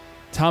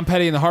 Tom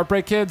Petty and the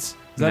Heartbreak Kids.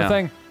 Is that a No.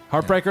 thing?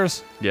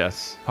 Heartbreakers.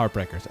 Yes.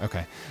 Heartbreakers.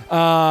 Okay.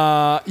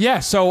 Yeah.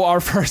 So our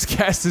first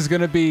guest is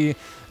going to be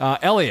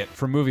Elliot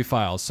from Movie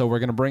Files. So we're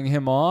going to bring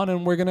him on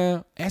and we're going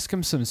to ask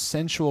him some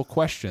sensual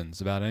questions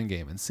about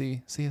Endgame and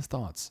see his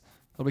thoughts.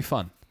 It'll be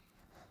fun.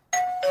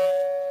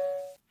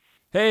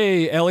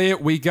 Hey,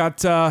 Elliot. We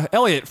got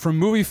Elliot from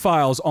Movie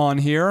Files on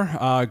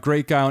here.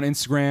 Great guy on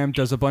Instagram,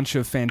 does a bunch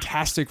of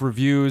fantastic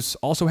reviews.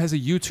 Also has a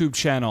YouTube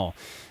channel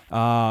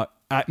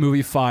at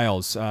Movie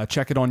Files.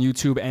 Check it on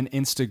YouTube and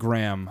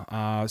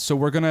Instagram. So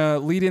we're going to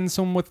lead in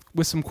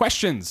with some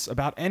questions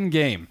about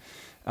Endgame.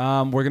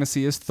 We're going to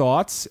see his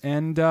thoughts.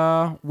 And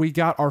we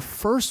got our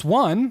first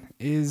one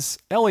is,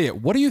 Elliot,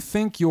 what do you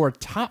think your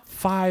top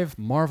 5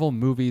 Marvel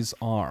movies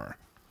are?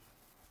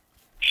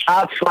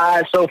 Top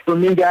 5. So for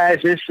me, guys,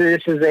 this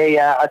is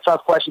a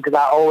tough question because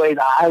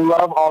I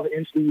love all the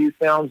MCU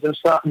films, and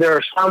there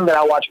are some that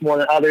I watch more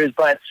than others.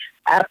 But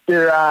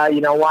after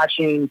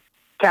watching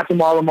Captain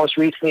Marvel most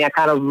recently, I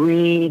kind of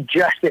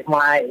readjusted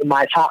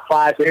my top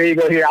 5. So here you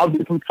go. Here, I'll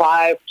do from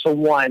 5 to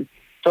 1.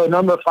 So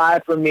number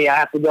 5 for me, I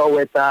have to go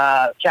with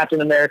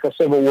Captain America: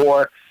 Civil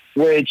War,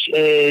 which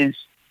is.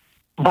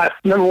 But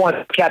number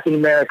 1, Captain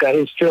America,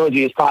 his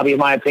trilogy is probably, in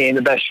my opinion,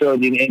 the best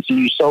trilogy in the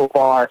MCU so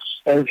far.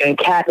 And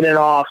capping it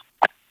off,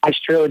 his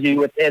trilogy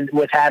with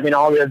having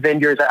all the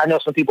Avengers. I know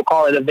some people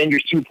call it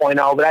Avengers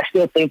 2.0, but I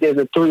still think there's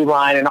a through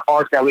line and an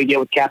arc that we get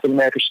with Captain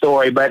America's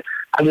story. But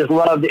I just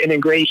love the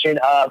integration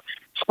of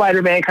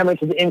Spider-Man coming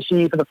to the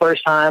MCU for the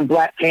first time,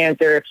 Black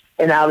Panther,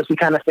 and obviously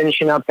kind of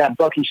finishing up that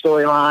Bucky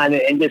storyline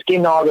and just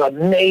getting all the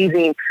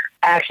amazing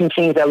action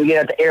scenes that we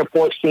get at the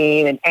airport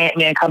scene, and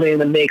Ant-Man coming in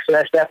the mix. So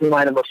that's definitely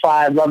my number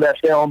 5. Love that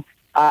film.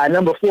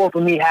 Number 4 for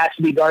me has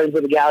to be Guardians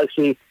of the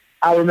Galaxy.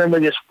 I remember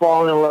just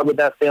falling in love with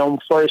that film,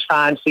 first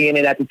time seeing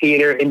it at the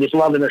theater, and just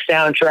loving the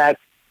soundtrack,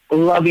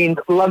 loving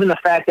the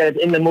fact that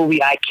in the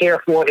movie I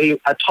care for a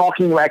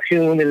talking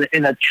raccoon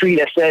in a tree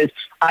that says,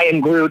 "I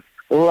am Groot."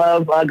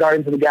 Love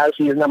Guardians of the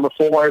Galaxy is number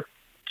 4.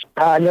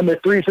 Number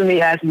 3 for me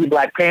has to be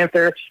Black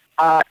Panther.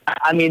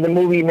 The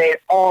movie made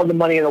all the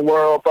money in the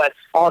world, but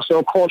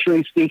also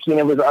culturally speaking,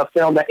 it was a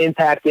film that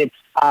impacted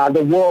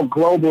the world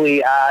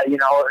globally.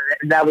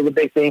 That was a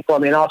big thing for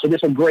me. And also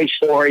just a great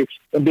story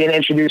and being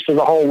introduced to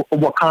the whole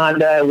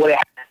Wakanda and what it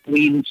had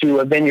leading to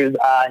Avengers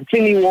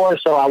Infinity War.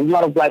 So I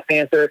love Black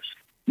Panther.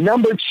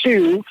 Number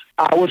 2,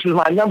 which was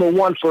my number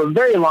 1 for a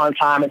very long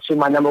time until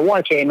my number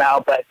 1 came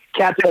out, but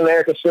Captain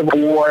America: Civil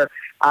War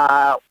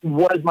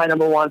was my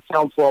number 1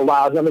 film for a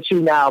while. It's number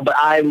 2 now, but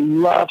I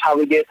love how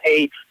we get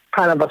a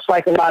kind of a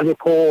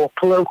psychological,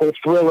 political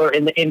thriller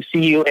in the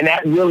MCU, and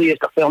that really is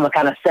the film that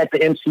kind of set the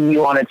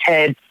MCU on its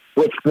head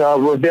with the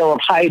reveal of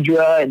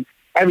Hydra and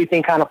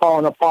everything kind of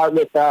falling apart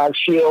with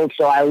S.H.I.E.L.D.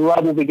 So I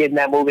love what we get in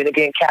that movie. And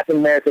again, Captain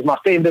America is my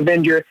favorite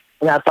Avenger,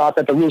 and I thought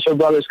that the Russo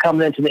brothers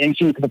coming into the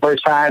MCU for the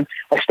first time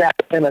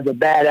established him as a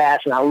badass,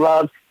 and I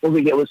love what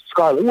we get with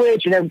Scarlet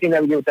Witch and everything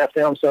that we get with that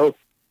film. So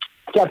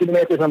Captain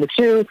America is number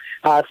 2,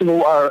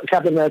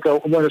 Captain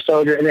America: Winter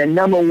Soldier, and then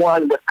number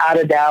 1, without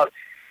a doubt,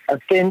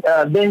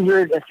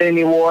 Avengers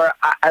Infinity War.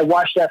 I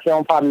watch that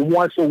film probably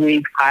once a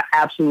week. I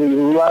absolutely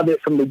love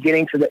it from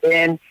beginning to the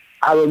end.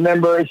 I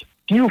remember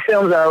few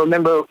films that I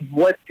remember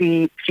what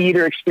the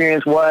theater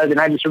experience was, and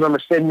I just remember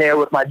sitting there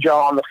with my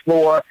jaw on the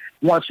floor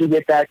once we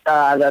get that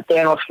the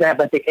Thanos snap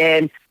at the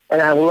end.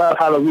 And I love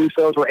how the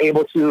Russos were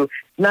able to,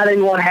 not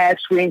everyone had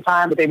screen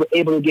time, but they were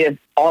able to give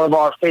all of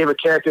our favorite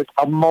characters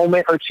a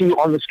moment or two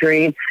on the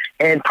screen.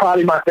 And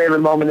probably my favorite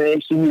moment in the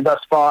MCU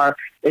thus far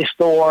is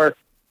Thor,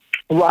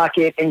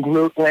 Rocket, and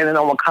Groot landing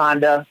on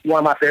Wakanda. One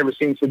of my favorite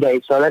scenes to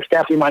date. So that's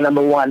definitely my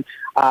number 1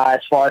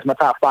 as far as my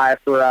top 5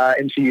 for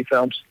MCU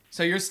films.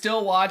 So you're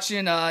still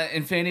watching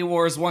Infinity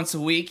Wars once a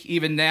week,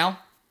 even now?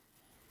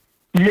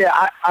 Yeah,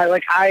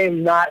 I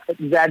am not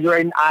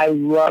exaggerating. I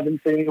love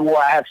Infinity War.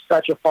 I have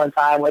such a fun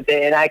time with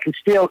it, and I can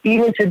still,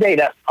 even today,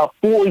 a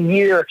full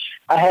year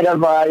ahead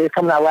of it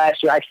coming out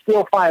last year, I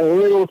still find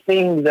little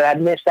things that I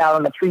missed out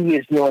on the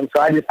previous viewing.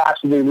 So I just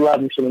absolutely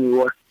love Infinity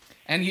War.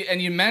 And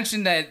you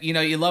mentioned that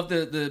you love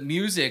the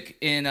music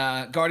in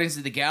Guardians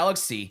of the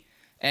Galaxy,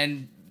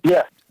 and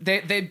yeah,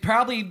 they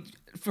probably,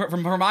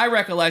 from my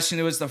recollection,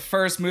 it was the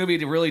first movie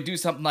to really do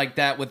something like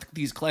that with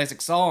these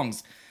classic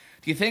songs.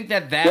 Do you think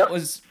that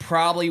was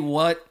probably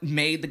what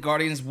made the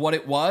Guardians what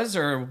it was,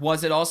 or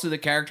was it also the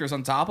characters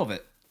on top of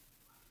it?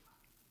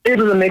 It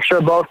was a mixture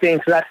of both things.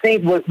 Because I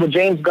think what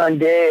James Gunn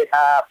did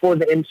for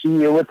the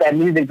MCU with that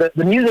music,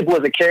 the music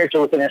was a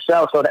character within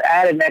itself, so to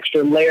add an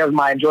extra layer of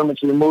my enjoyment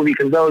to the movie,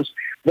 because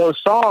those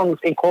songs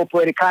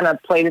incorporated, kind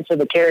of played into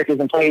the characters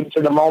and played into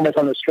the moments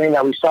on the screen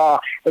that we saw.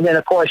 And then,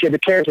 of course, you have the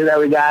characters that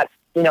we got,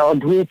 a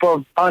group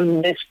of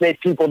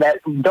unmisfit people that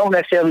don't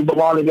necessarily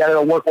belong together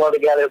or work well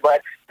together.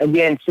 But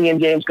again, seeing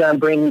James Gunn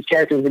bring these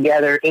characters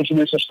together,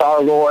 introducing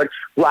Star-Lord,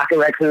 Rocket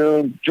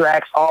Raccoon,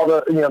 Drax, all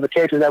the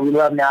characters that we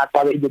love now, I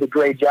thought he did a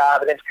great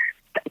job. And it's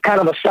kind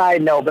of a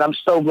side note, but I'm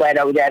so glad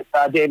that we got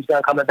James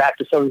Gunn coming back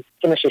to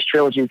finish his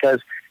trilogy, because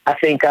I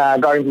think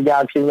Guardians of the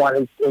Galaxy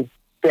 1 is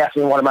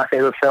definitely one of my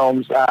favorite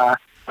films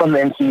from the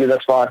MCU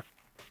thus far.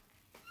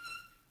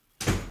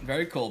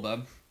 Very cool,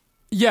 bub.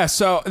 Yeah,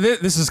 so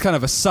this is kind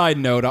of a side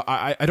note.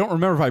 I don't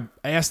remember if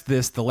I asked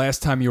this the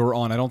last time you were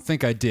on. I don't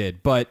think I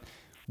did. But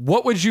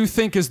what would you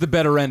think is the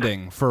better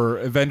ending for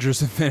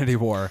Avengers: Infinity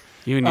War?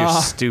 You and your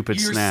stupid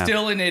You're snap.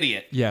 still an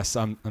idiot. Yes,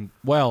 I'm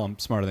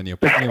smarter than you.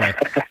 But anyway,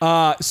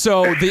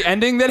 so the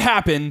ending that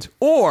happened,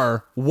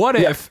 or what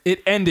if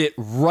it ended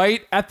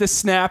right at the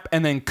snap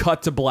and then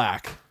cut to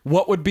black?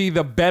 What would be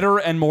the better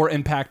and more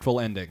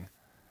impactful ending?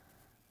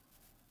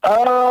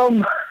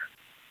 A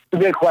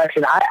good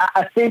question.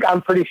 I think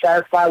I'm pretty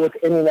satisfied with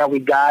the ending that we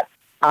got.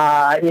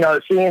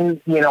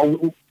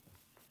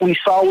 We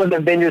saw what the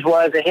Avengers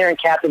was, and hearing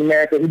Captain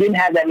America, who didn't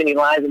have that many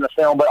lines in the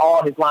film, but all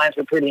of his lines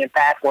were pretty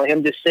impactful.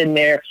 Him just sitting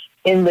there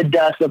in the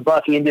dust of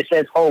Bucky and just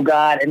says, "Oh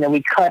God," and then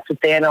we cut to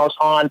Thanos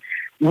on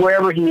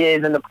wherever he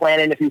is in the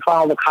planet. If you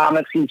follow the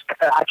comics,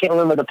 I can't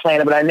remember the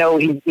planet, but I know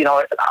he's,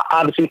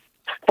 obviously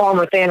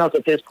former Thanos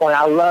at this point.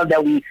 I love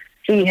that we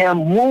see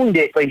him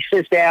wounded, but he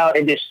sits down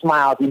and just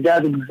smiles. He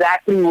does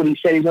exactly what he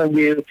said he's going to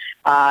do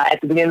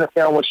at the beginning of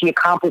the film, which he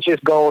accomplished his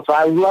goal. So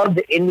I love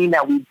the ending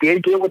that we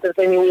did get with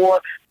Infinity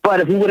War. But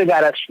if we would have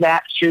got a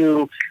snap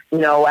to,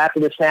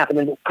 after the snap and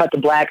then cut to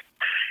black,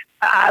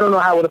 I don't know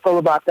how I would have felt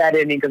about that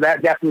ending, because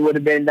that definitely would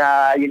have been,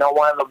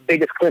 one of the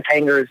biggest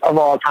cliffhangers of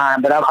all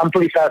time. But I'm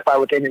pretty satisfied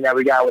with the ending that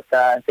we got with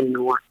Infinity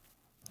War.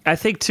 I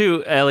think,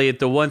 too, Elliot,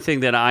 the one thing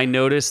that I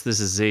noticed, this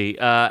is Z,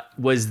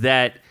 was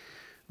that,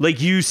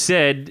 like you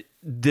said,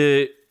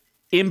 the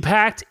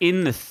impact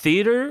in the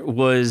theater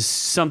was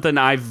something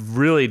I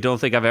really don't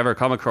think I've ever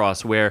come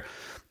across, where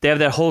they have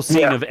that whole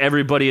scene of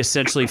everybody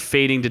essentially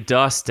fading to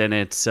dust, and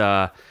it's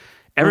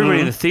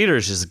everybody in the theater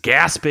is just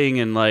gasping,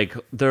 and like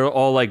they're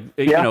all like,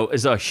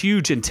 is a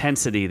huge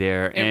intensity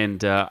there,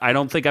 and I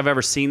don't think I've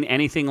ever seen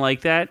anything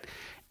like that,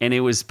 and it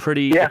was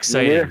pretty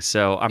exciting.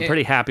 So I'm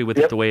pretty happy with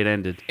the way it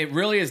ended. It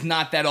really is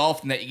not that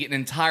often that you get an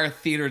entire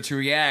theater to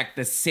react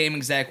the same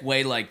exact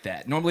way like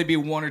that. Normally, it'd be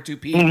one or two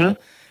people,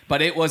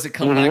 but it was a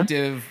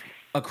collective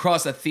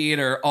across a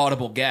theater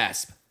audible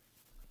gasp.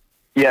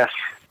 Yes.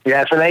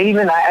 Yes, and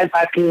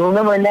I can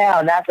remember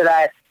now, not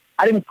that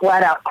I didn't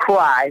flat out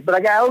cry, but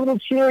I got a little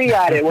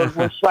teary-eyed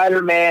when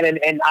Spider-Man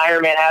and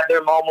Iron Man had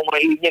their moment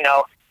where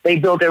they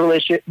built their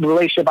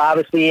relationship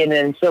obviously, and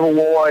then Civil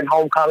War and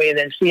Homecoming, and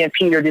then seeing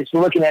Peter just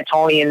looking at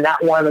Tony and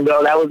not wanting to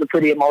go. That was a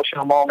pretty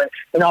emotional moment.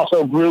 And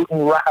also Groot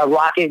and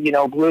Rocket,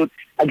 Groot,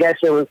 I guess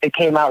it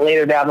came out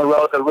later down the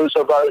road, the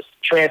Russo brothers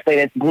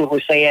translated, Groot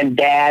was saying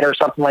dad or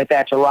something like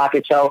that to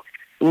Rocket. So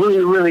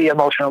really, really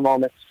emotional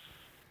moments.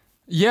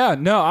 Yeah,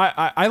 no,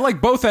 I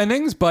like both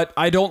endings, but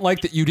I don't like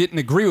that you didn't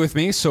agree with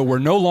me, so we're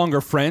no longer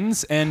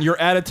friends, and you're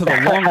added to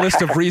the long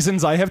list of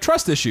reasons I have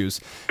trust issues.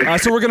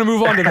 So we're going to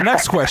move on to the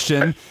next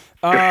question,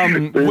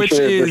 which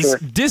is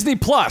Disney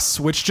Plus,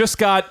 which just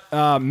got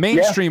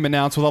mainstream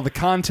announced with all the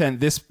content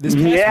this past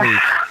week.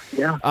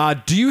 Yeah.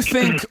 Do you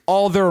think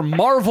all their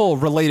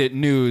Marvel-related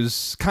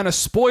news kind of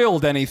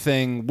spoiled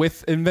anything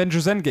with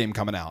Avengers Endgame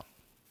coming out?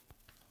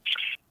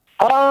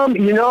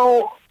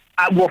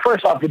 Well,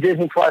 first off, the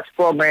Disney Plus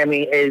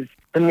programming is,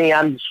 to me,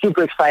 I'm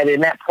super excited,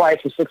 and that price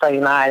of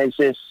 $6.99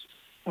 is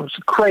it's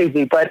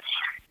crazy. But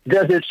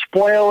does it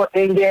spoil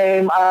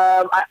Endgame?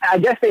 I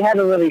guess they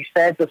haven't really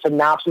said the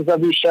synopsis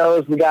of these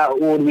shows. We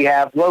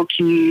have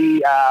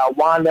Loki,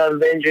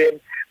 WandaVision,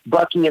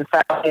 Bucky and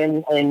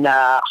Falcon, and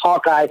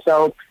Hawkeye.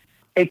 So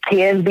it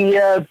can be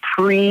a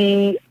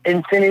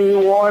pre-Infinity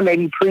War,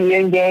 maybe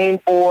pre-Endgame,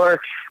 or,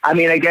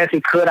 I guess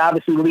it could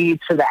obviously lead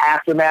to the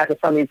aftermath of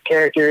some of these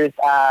characters,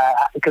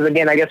 because,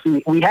 again, I guess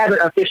we haven't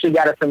officially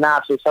got a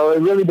synopsis, so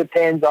it really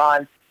depends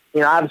on,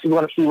 obviously we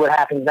want to see what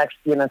happens next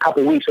in a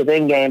couple of weeks with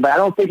Endgame, but I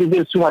don't think it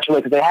gives too much away,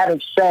 because they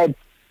haven't said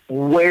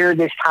where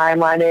this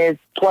timeline is.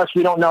 Plus,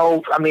 we don't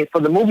know, for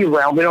the movie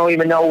realm, we don't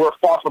even know where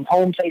Far From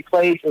Home takes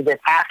place. Is it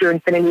after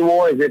Infinity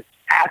War? Is it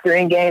after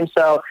Endgame?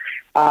 So,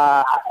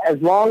 as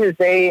long as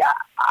they,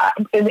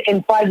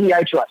 in Feige,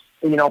 I trust.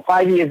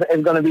 Feige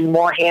is going to be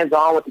more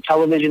hands-on with the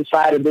television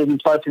side of Disney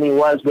Plus than he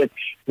was with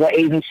the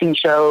ABC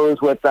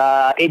shows, with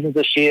Agents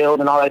of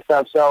S.H.I.E.L.D. and all that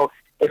stuff. So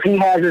if he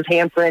has his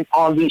handprint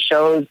on these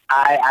shows,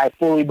 I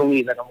fully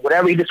believe in him.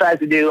 Whatever he decides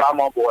to do, I'm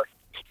on board.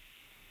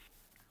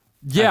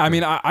 Yeah,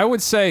 I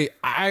would say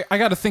I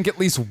got to think at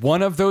least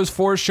one of those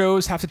 4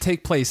 shows have to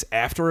take place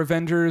after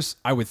Avengers.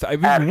 It'd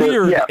be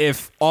weird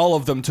if all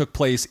of them took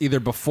place either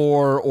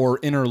before or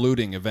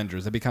interluding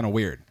Avengers. That'd be kind of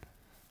weird.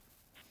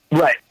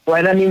 Right.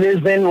 There's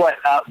been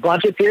a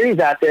bunch of theories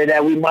out there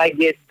that we might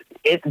get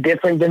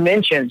different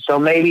dimensions. So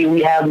maybe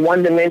we have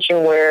one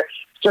dimension where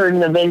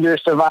certain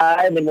Avengers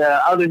survive, and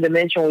the other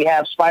dimension we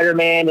have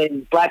Spider-Man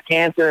and Black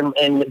Panther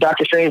and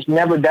Doctor Strange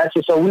never does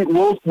it. So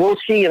we'll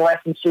see in less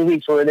than 2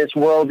 weeks where this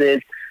world is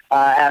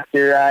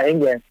after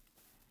England.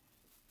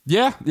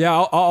 Yeah.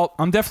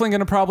 I'm definitely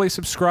going to probably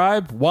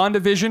subscribe.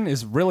 WandaVision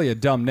is really a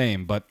dumb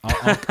name, but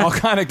I'll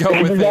kind of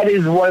go with it. That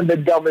is one of the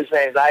dumbest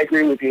names. I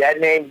agree with you. That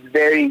name is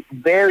very,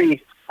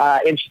 very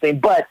interesting.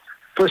 But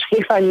for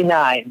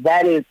 $6.99,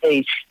 that is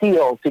a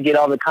steal to get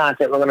all the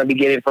content we're going to be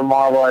getting from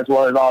Marvel as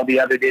well as all the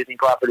other Disney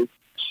properties.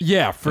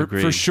 Yeah, for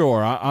Agreed.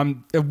 sure.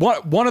 I'm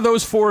one of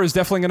those 4 is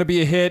definitely going to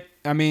be a hit.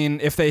 I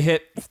mean, if they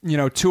hit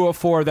 2 of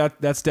 4,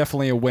 that's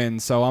definitely a win.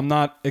 So I'm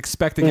not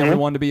expecting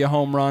everyone to be a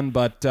home run,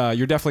 but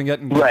you're definitely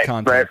getting good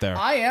content there.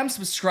 I am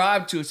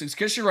subscribed to a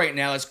subscription right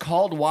now. It's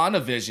called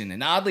WandaVision,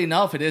 and oddly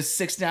enough, it is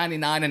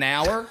 $6.99 an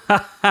hour.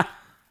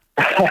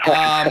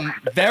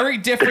 Very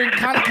different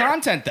kind of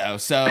content, though.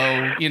 So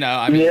I mean,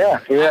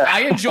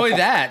 I enjoy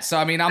that. So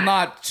I mean, I'm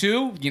not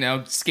too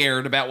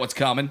scared about what's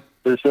coming.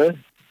 For sure.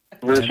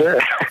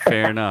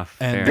 Fair enough.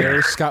 And Fair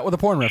there's Scott with a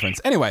porn reference.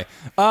 Anyway,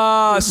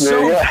 our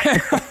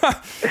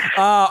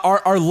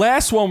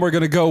last one we're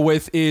going to go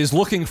with is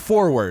looking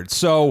forward.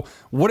 So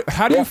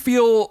how do you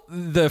feel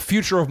the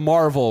future of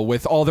Marvel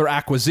with all their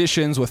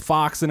acquisitions with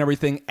Fox and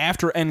everything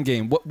after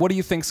Endgame? What do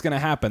you think is going to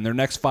happen, their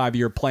next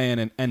 5-year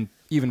plan and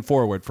even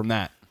forward from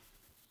that?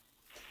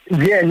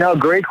 Yeah, no,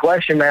 great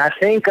question, man. I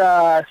think,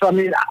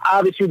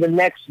 obviously the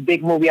next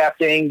big movie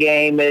after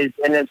Endgame is,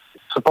 and it's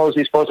supposed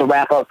to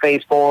wrap up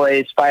Phase 4,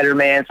 is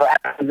Spider-Man. So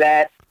after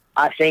that,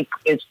 I think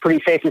it's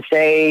pretty safe to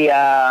say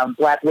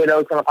Black Widow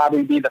is going to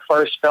probably be the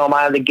first film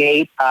out of the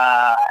gate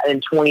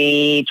in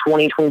 2020,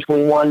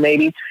 2021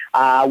 maybe,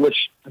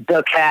 which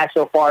the cast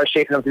so far is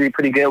shaping up to be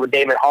pretty good with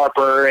David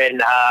Harper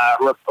and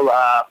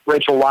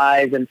Rachel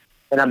Weisz and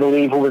I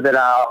believe,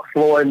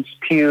 Florence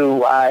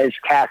Pugh is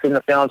cast in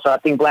the film. So I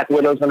think Black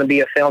Widow is going to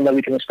be a film that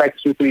we can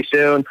expect to see pretty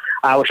soon,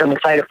 which I'm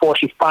excited for.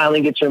 She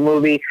finally gets her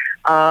movie.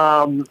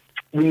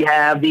 We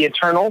have The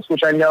Eternals,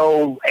 which I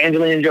know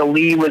Angelina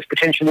Jolie was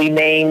potentially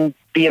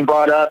being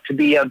brought up to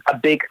be a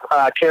big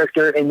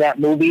character in that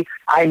movie.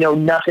 I know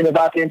nothing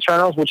about The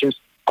Eternals, which is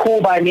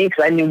cool by me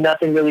because I knew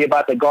nothing really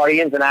about the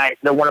Guardians, and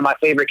they're one of my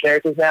favorite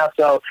characters now.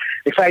 So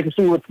excited to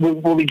see what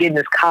we'll be getting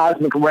this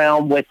cosmic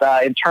realm with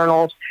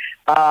Eternals.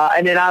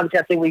 And then obviously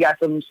I think we got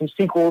some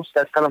sequels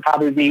that's going to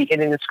probably be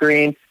hitting the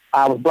screen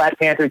with Black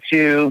Panther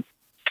 2,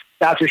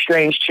 Doctor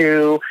Strange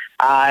 2,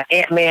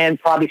 Ant-Man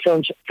probably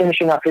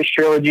finishing up his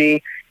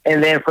trilogy.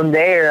 And then from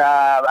there,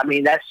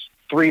 that's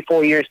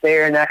 3-4 years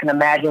there. And I can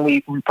imagine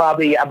we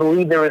probably, I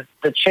believe there was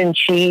the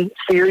Shang-Chi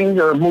series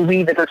or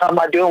movie that they're talking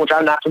about doing, which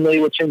I'm not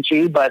familiar with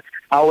Shang-Chi, but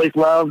I always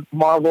love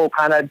Marvel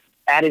kind of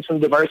adding some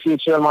diversity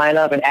to the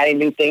lineup and adding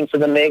new things to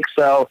the mix.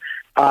 So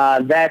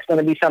that's going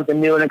to be something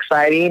new and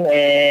exciting.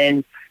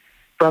 And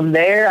from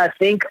there, I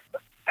think,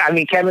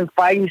 Kevin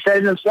Feige said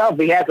it himself.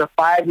 He has a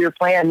 5-year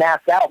plan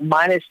mapped out,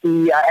 minus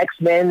the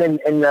X-Men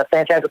and the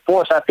Fantastic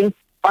Four. So I think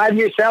 5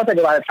 years sounds like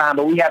a lot of time,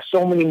 but we have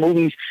so many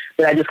movies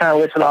that I just kind of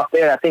listed off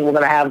there. I think we're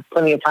going to have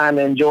plenty of time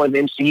to enjoy the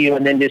MCU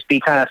and then just be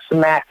kind of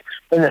smacked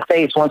in the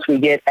face once we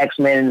get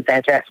X-Men and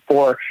Fantastic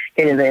Four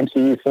into the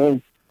MCU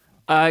soon.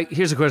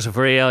 Here's a question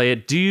for you,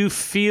 Elliot. Do you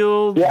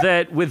feel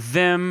that with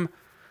him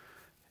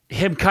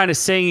kind of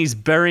saying he's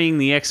burying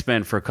the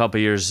X-Men for a couple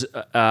of years,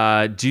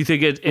 do you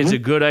think it's a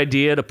good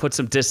idea to put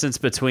some distance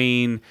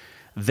between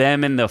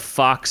them and the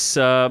Fox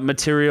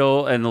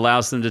material and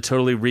allows them to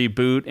totally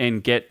reboot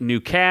and get new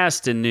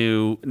cast and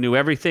new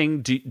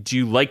everything? Do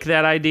you like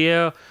that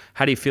idea?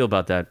 How do you feel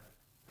about that?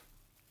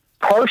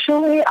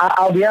 Personally,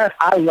 I'll be honest,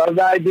 I love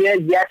the idea.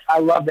 Yes, I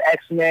love the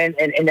X-Men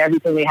and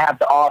everything they have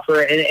to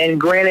offer. And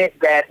granted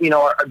that,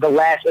 the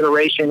last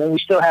iteration, and we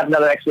still have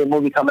another X-Men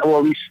movie coming, or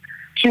at least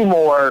 2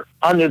 more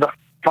under the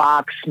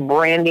Fox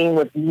branding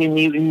with New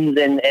Mutants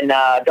and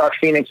Dark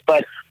Phoenix.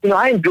 But,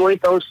 I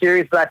enjoyed those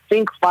series, but I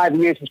think 5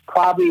 years is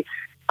probably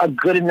a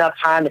good enough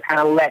time to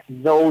kind of let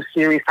those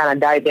series kind of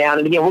die down.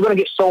 And again, we're going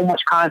to get so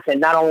much content,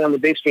 not only on the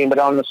big screen, but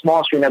on the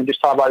small screen that we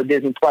just talked about,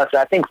 Disney Plus. So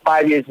I think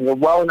 5 years is a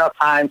well enough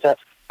time to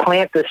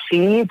plant the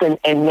seeds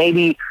and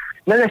maybe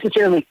not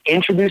necessarily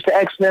introduce the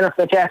X-Men or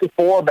Fantastic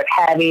Four, but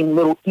having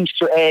little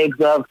Easter eggs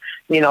of,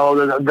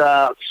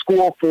 the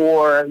school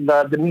for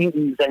the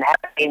mutants and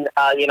having,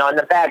 in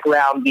the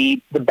background,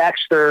 the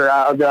Baxter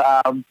of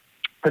the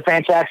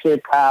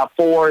Fantastic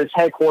Four's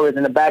headquarters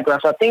in the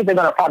background. So I think they're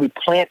going to probably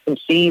plant some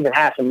seeds and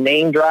have some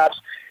name drops.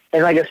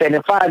 And like I said,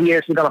 in 5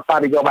 years, it's going to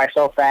probably go by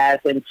so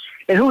fast. And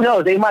who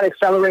knows, they might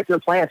accelerate their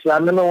plans. So I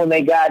remember when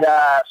they got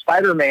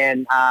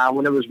Spider-Man,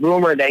 when it was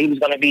rumored that he was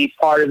going to be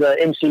part of the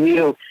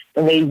MCU,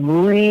 and they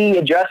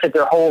readjusted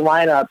their whole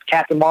lineup.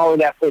 Captain Marvel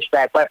got pushed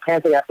back, Black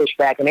Panther got pushed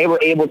back, and they were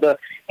able to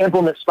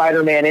implement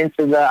Spider-Man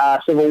into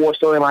the Civil War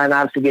storyline,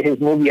 obviously, to get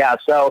his movie out.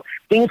 So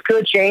things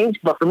could change,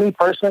 but for me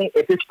personally,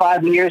 if it's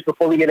 5 years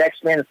before we get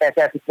X-Men and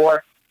Fantastic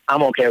Four,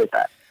 I'm okay with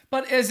that.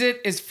 But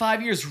is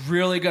 5 years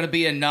really going to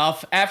be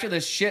enough after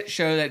the shit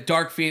show that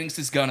Dark Phoenix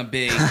is going to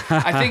be?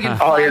 I think in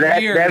 5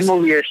 years... that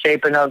movie is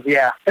shaping up,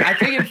 I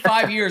think in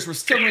 5 years, we're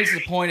still going to be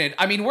disappointed.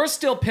 I mean, we're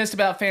still pissed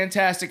about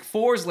Fantastic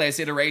Four's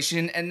last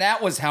iteration, and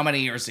that was how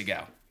many years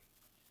ago?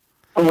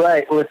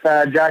 Right, with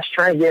Josh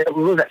Trank, what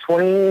was that,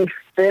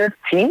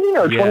 2015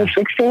 or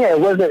 2016?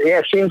 It wasn't,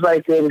 it seems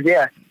like it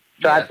was,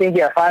 So I think,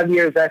 5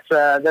 years, that's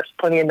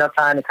plenty enough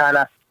time to kind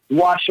of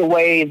wash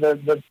away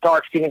the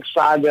Dark Phoenix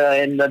saga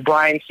and the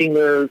Bryan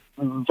Singer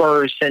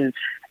verse and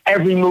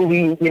every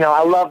movie.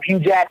 I love Hugh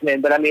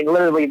Jackman, but I mean,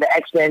 literally the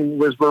X-Men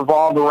was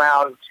revolved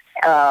around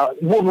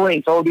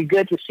Wolverine. So it would be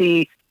good to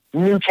see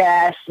new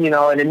cast, and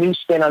a new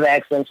spin on the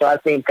X-Men. So I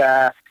think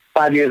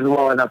 5 years is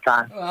long enough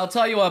time. Well, I'll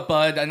tell you what,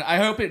 bud, and I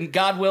hope,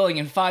 God willing,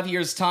 in 5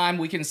 years' time,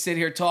 we can sit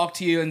here, talk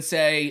to you, and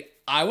say,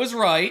 I was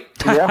right.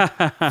 Yeah.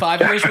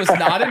 5 years was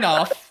not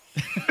enough.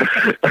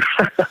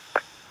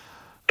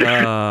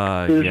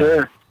 Yeah.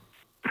 Sure.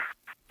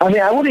 I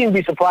mean, I wouldn't even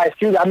be surprised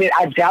too. I mean,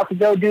 I doubt that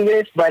they'll do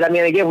this, but I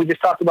mean, again, we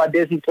just talked about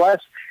Disney Plus.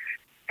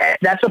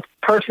 That's a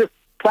perfect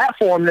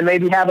platform to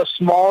maybe have a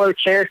smaller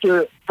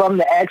character from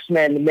the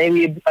X-Men,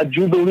 maybe a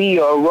Jubilee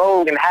or a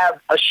Rogue, and have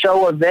a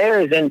show of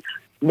theirs. And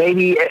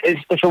maybe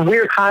it's a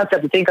weird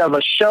concept to think of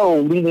a show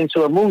leading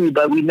to a movie,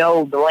 but we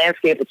know the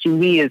landscape of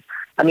TV is.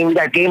 I mean, we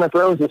got Game of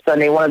Thrones this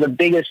Sunday, one of the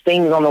biggest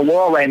things on the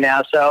world right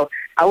now. So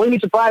I wouldn't be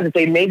surprised if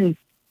they maybe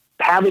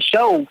have a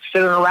show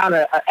centered around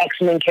an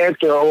X-Men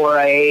character or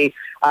a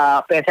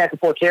Fantastic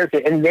Four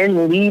character, and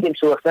then lead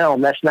into a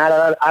film. That's not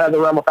out of the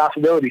realm of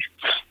possibilities.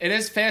 It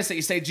is fast that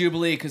you say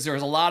Jubilee, because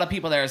there's a lot of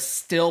people that are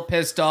still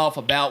pissed off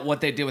about what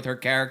they did with her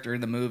character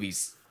in the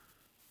movies.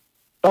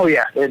 Oh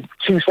yeah,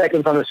 2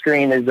 seconds on the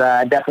screen is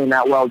definitely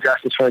not well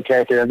justice for a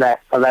character of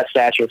that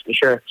stature, for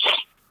sure.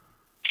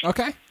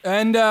 Okay.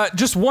 And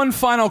just one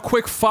final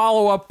quick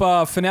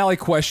follow-up finale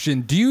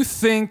question. Do you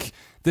think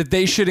that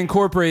they should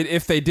incorporate,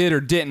 if they did or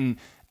didn't,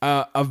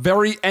 a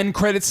very end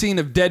credit scene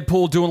of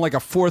Deadpool doing like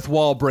a fourth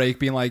wall break,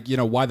 being like,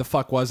 why the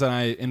fuck wasn't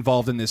I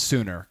involved in this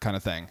sooner kind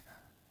of thing?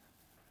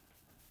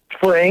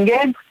 For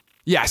Endgame?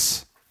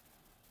 Yes.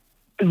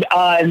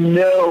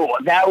 No,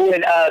 that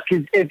would,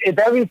 cause if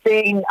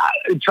everything,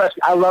 trust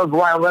me, I love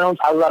Ryan Reynolds,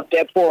 I love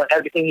Deadpool and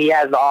everything he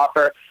has to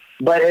offer.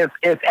 But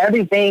if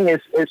everything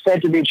is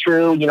said to be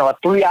true, a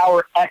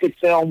 3-hour epic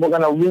film, we're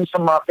going to lose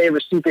some of our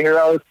favorite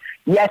superheroes.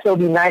 Yes, it would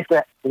be nice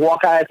to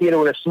walk out of the theater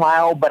with a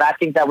smile, but I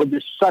think that would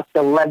just suck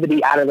the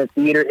levity out of the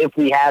theater if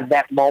we have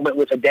that moment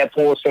with a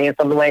Deadpool saying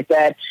something like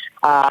that.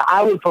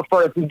 I would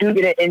prefer, if we do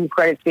get an end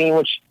credit scene,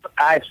 which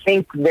I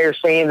think they're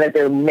saying that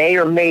there may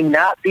or may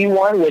not be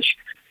one, which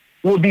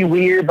would be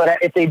weird, but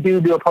if they do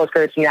a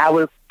post-credit scene, I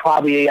would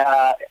probably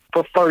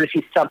prefer to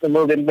see something a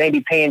little bit,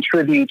 maybe paying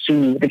tribute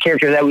to the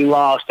character that we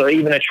lost, or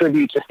even a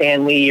tribute to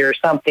Stan Lee or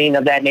something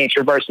of that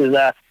nature versus,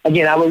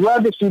 again, I would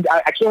love to see,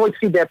 I can't wait to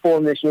see Deadpool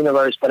in this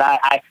universe, but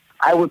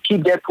I would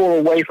keep Deadpool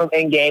away from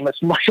Endgame as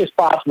much as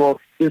possible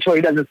just so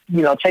he doesn't,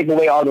 take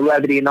away all the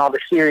levity and all the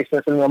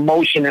seriousness and the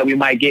emotion that we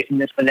might get in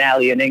this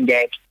finale and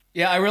Endgame.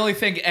 Yeah, I really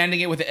think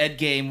ending it with the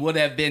Endgame would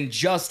have been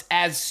just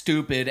as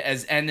stupid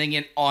as ending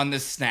it on the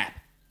snap.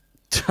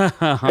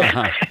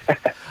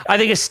 I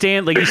think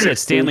like you said,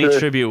 Stanley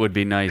tribute would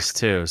be nice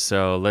too.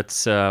 So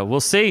let's,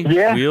 we'll see.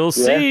 Yeah, we'll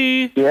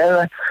see.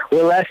 Yeah,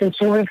 we're less than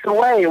 2 weeks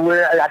away.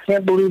 I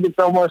can't believe it's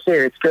almost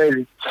here. It's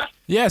crazy.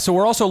 Yeah, so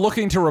we're also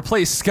looking to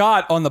replace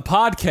Scott on the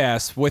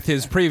podcast with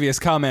his previous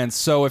comments.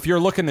 So if you're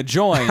looking to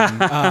join,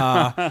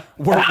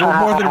 we're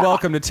more than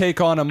welcome to take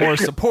on a more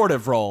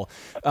supportive role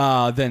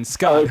than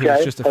Scott,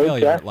 who's just a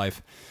failure at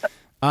life.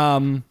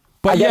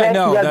 But yeah,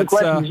 no, that's...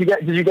 Did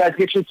you guys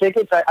get your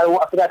tickets? I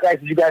forgot to ask,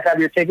 did you guys have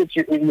your tickets?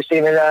 You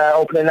seeing it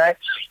opening night?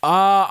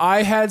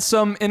 I had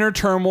some inner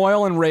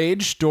turmoil and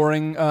rage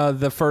during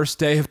the first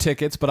day of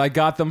tickets, but I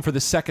got them for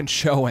the second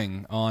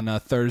showing on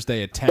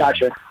Thursday at 10.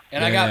 Gotcha.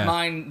 And I got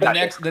mine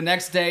the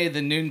next day,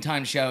 the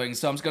noontime showing,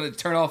 so I'm just going to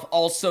turn off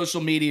all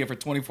social media for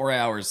 24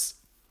 hours.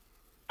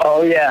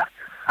 Oh, yeah.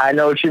 I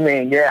know what you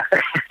mean, yeah.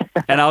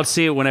 And I'll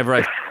see it whenever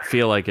I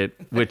feel like it,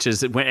 which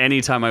is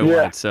anytime I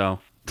want, so...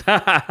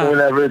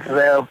 Whenever it's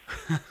available.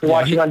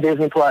 Watching on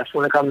Disney Plus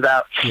when it comes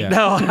out. Yeah.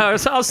 No,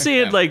 I'll see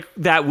it like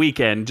that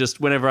weekend,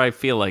 just whenever I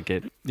feel like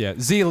it. Yeah,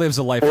 Z lives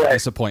a life of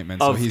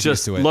disappointment, so of he's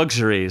just used to it.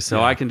 luxury,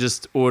 so I can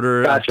just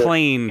order a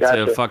plane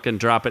to fucking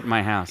drop it in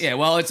my house. Yeah,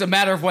 well, it's a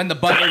matter of when the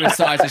butler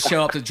decides to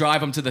show up to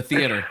drive him to the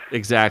theater.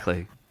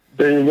 Exactly.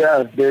 There you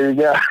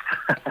go.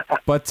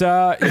 But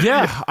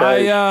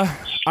yeah,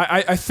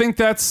 I think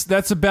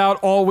that's about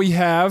all we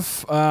have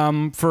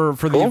for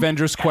the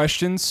Avengers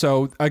questions.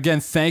 So again,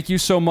 thank you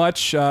so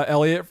much,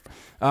 Elliot,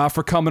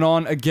 for coming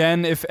on.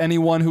 Again, if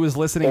anyone who is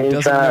listening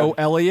doesn't know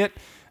Elliot,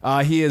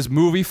 he is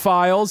Movie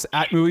Files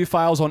at Movie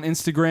Files on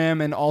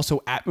Instagram and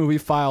also at Movie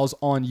Files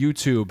on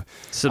YouTube.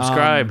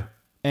 Subscribe.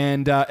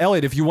 And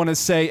Elliot, if you want to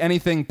say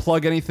anything,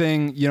 plug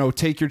anything,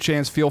 take your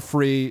chance. Feel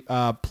free.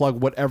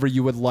 Plug whatever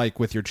you would like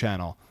with your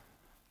channel.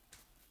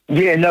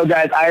 Yeah, no,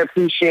 guys, I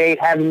appreciate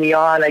having me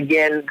on.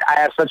 Again, I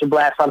have such a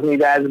blast talking to you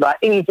guys about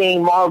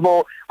anything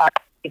Marvel,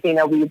 anything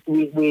that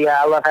we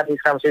love having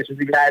these conversations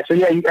with you guys. So,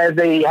 yeah, as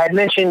they had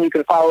mentioned, you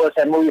can follow us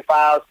at Movie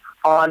Files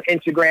on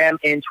Instagram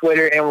and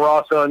Twitter, and we're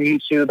also on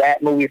YouTube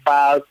at Movie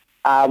Files.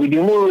 We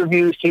do movie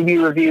reviews,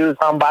 TV reviews,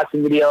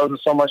 unboxing videos, and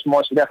so much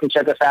more, so definitely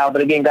check us out.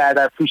 But again, guys,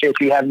 I appreciate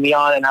you having me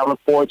on, and I look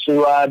forward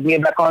to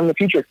being back on in the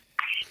future.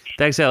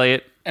 Thanks,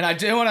 Elliot. And I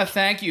do want to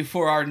thank you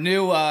for our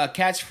new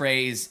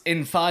catchphrase,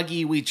 "In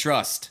Foggy We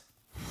Trust."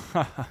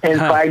 In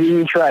Foggy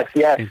We Trust,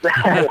 yes.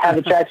 Have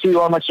a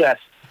tattoo on my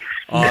chest.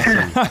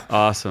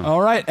 Awesome.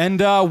 All right, and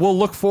we'll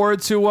look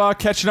forward to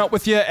catching up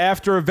with you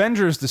after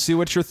Avengers to see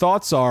what your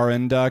thoughts are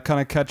and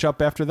kind of catch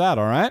up after that,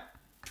 all right?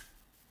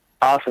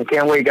 Awesome.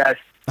 Can't wait, guys.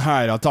 All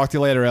right, I'll talk to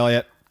you later,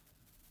 Elliot.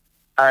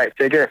 All right,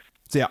 take care.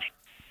 See ya.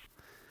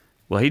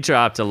 Well, he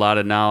dropped a lot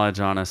of knowledge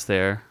on us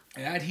there.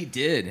 That he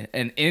did.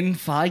 And in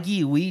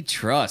Feige we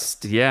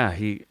trust. Yeah,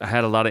 he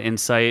had a lot of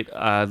insight.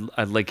 I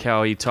like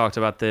how he talked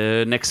about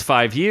the next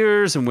 5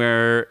 years and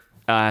where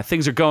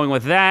things are going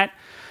with that.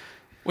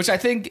 Which I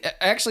think,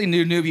 actually,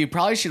 New Noob, you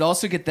probably should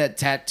also get that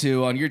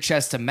tattoo on your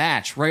chest to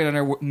match, right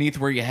underneath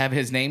where you have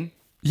his name.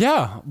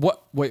 Yeah.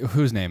 What? Wait,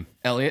 whose name?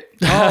 Elliot.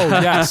 Oh,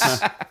 yes.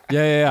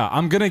 Yeah.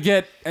 I'm going to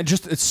get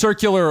just a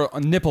circular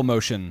nipple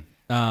motion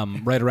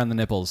right around the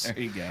nipples. There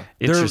you go.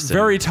 They're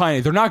very tiny.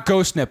 They're not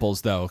ghost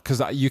nipples, though,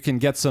 because you can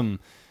get some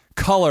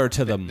color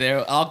to them.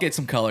 I'll get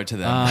some color to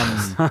them.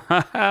 Come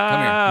here.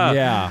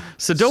 Yeah.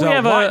 So don't we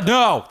have what?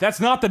 No, that's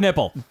not the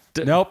nipple.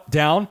 Nope.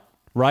 Down,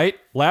 right,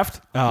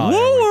 left. Oh, there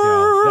we go.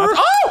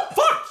 Oh,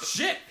 fuck!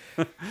 Shit!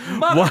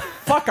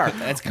 Motherfucker!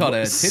 That's called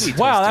a titty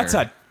twister. Wow,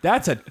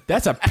 that's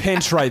a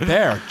pinch right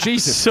there.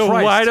 Jesus So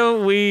Christ. why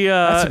don't we...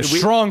 That's some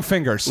strong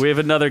fingers. We have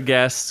another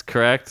guest,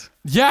 correct?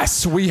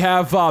 Yes, we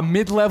have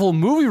Mid-Level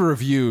Movie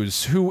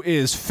Reviews, who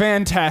is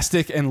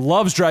fantastic and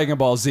loves Dragon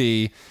Ball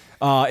Z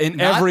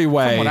in every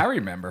way. From what I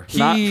remember.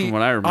 Not from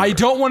what I remember. I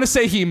don't want to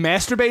say he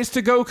masturbates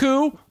to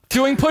Goku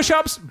doing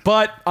push-ups,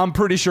 but I'm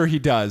pretty sure he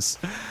does.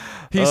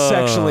 He's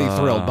sexually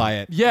thrilled by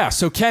it. Yeah,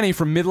 so Kenny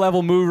from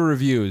Mid-Level Movie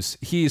Reviews,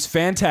 he's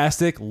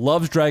fantastic,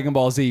 loves Dragon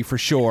Ball Z for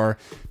sure,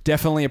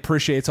 definitely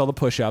appreciates all the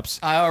push-ups.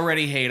 I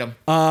already hate him.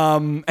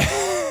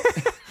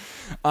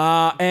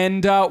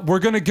 And we're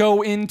going to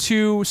go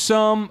into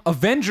some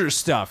Avengers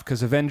stuff,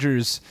 because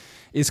Avengers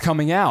is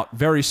coming out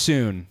very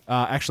soon.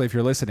 Actually, if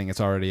you're listening,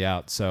 it's already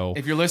out. So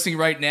If you're listening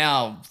right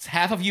now,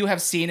 half of you have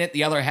seen it,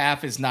 the other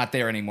half is not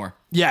there anymore.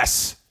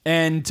 yes.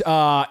 And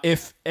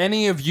if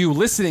any of you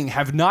listening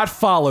have not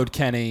followed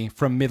Kenny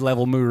from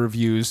Mid-Level Movie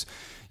Reviews,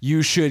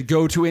 you should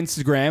go to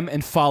Instagram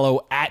and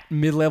follow at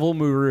Mid-Level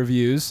Movie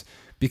Reviews,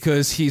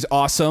 because he's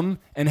awesome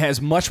and has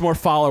much more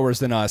followers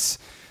than us.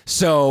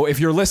 So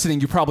if you're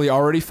listening, you probably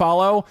already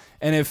follow.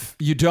 And if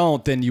you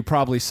don't, then you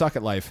probably suck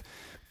at life.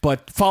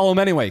 But follow him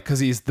anyway,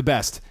 because he's the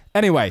best.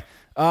 Anyway,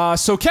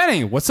 so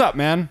Kenny, what's up,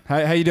 man?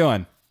 How you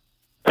doing?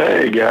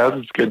 Hey, guys.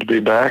 It's good to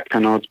be back. I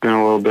know it's been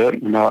a little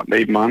bit, about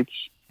 8 months.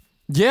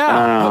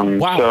 Yeah.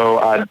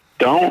 Wow.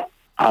 So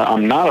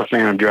I'm not a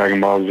fan of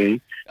Dragon Ball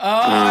Z. Oh,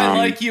 I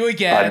like you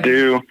again.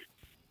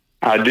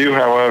 I do,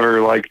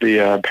 however, like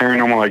the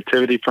Paranormal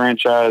Activity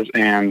franchise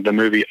and the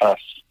movie Us.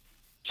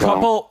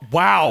 So,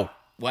 Wow.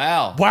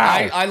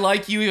 I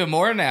like you even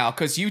more now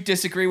because you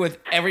disagree with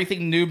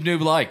everything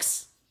Noob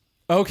likes.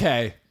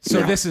 Okay.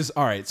 So this is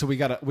all right. So we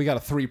got a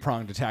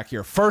 3-pronged attack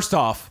here. First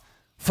off,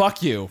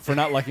 fuck you for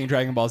not liking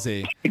Dragon Ball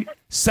Z.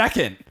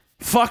 Second,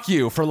 fuck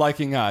you for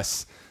liking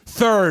us.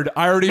 Third,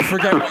 I already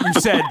forgot what you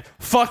said.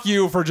 Fuck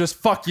you for just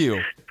fuck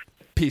you.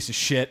 Piece of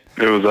shit.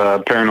 it was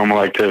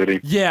Paranormal Activity.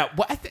 Yeah.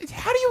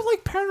 How do you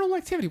like Paranormal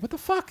Activity? What the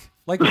fuck?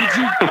 Like,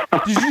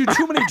 did you do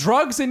too many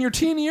drugs in your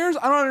teen years?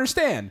 I don't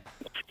understand.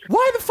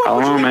 Why the fuck?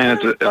 I don't know, man.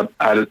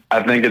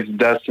 I think it's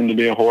destined to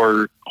be a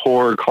horror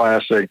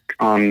classic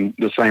on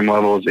the same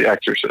level as The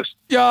Exorcist.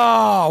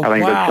 I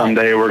think that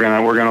someday we're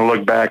gonna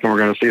look back and we're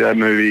gonna see that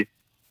movie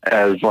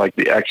as like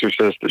The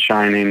Exorcist, The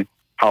Shining,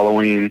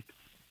 Halloween.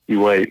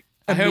 You wait.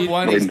 I hope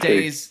one of these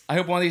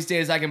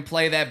days I can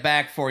play that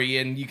back for you,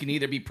 and you can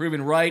either be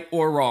proven right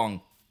or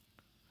wrong.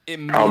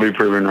 I'll be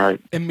proven right.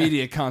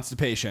 Immediate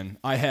constipation.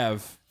 I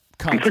have.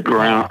 It's a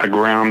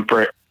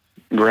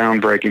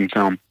groundbreaking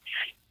film.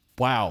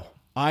 Wow.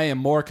 I am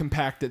more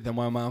compacted than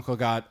when my uncle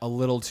got a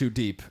little too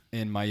deep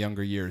in my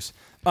younger years.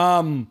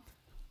 Kenny,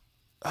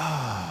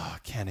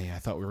 I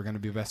thought we were going to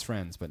be best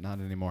friends, but not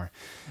anymore.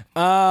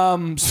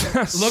 Look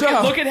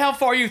at how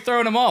far you've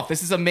thrown him off.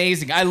 This is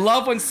amazing. I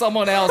love when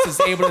someone else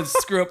is able to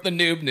screw up the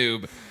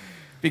noob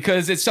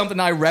because it's something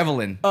I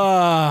revel in.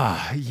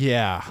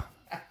 Yeah.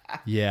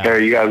 Are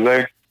you guys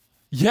there?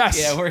 Yes.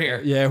 Yeah, we're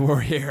here. Yeah, we're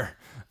here.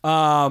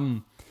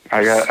 I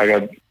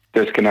got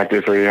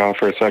disconnected for y'all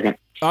for a second.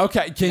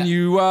 Okay, can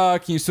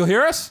you still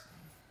hear us?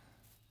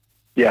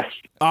 Yes.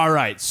 All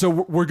right, so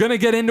we're going to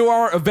get into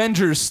our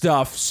Avengers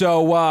stuff.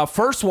 So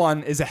first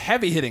one is a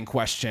heavy-hitting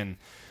question.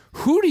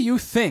 Who do you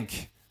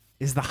think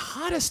is the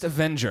hottest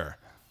Avenger?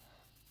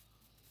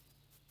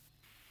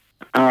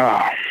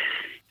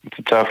 It's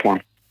a tough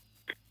one.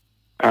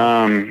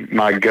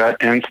 My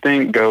gut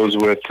instinct goes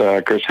with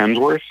Chris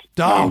Hemsworth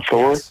on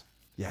Thor.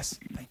 Yes,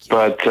 thank you.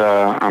 But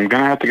I'm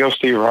going to have to go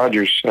Steve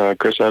Rogers,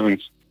 Chris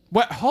Evans.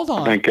 What? Hold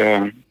on. I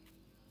think...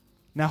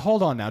 Now,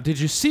 hold on now. Did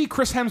you see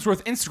Chris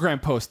Hemsworth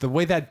Instagram post? The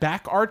way that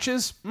back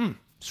arches?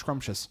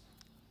 Scrumptious.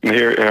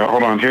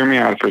 Hold on. Hear me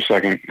out for a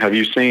second. have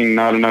you seen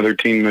Not Another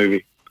Teen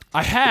Movie?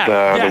 I have.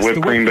 Yes, the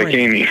whipped cream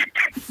bikini.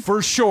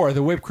 For sure,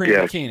 the whipped cream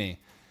bikini.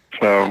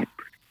 So,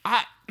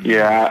 I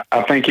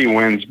think he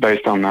wins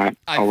based on that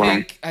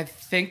alone. I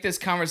think this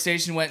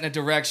conversation went in a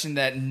direction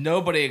that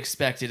nobody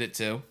expected it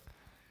to.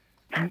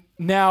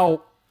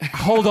 Now,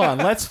 hold on.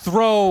 Let's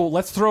throw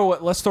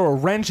a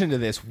wrench into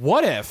this.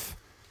 What if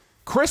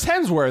Chris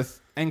Hemsworth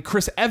and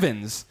Chris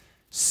Evans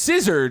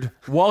scissored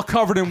while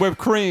covered in whipped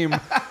cream,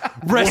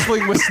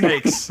 wrestling with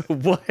snakes?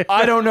 What?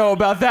 I don't know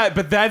about that,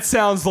 but that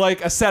sounds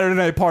like a Saturday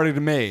night party to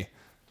me.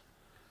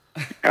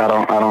 I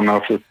don't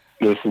know if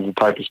this is the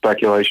type of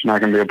speculation I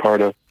can be a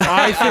part of.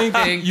 I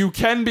think you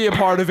can be a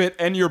part of it,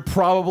 and you're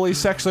probably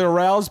sexually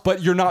aroused,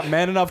 but you're not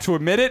man enough to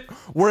admit it.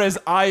 Whereas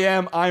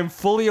I'm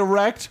fully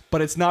erect,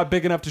 but it's not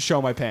big enough to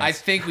show my pants. I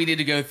think we need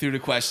to go through to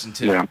question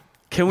 2. Yeah.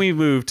 Can we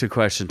move to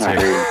question 2?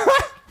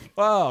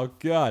 Oh,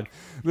 God.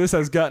 This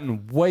has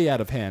gotten way out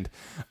of hand.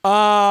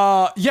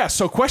 Yeah,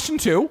 so question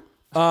 2.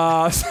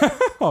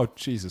 Oh,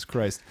 Jesus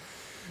Christ.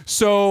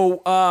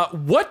 So,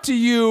 what do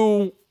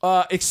you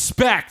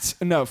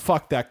expect? No,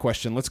 fuck that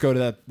question. Let's go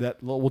to that.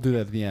 We'll do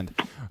that at the end.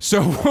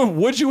 So,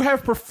 would you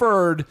have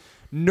preferred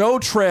no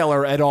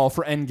trailer at all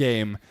for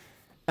Endgame,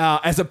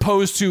 as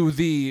opposed to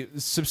the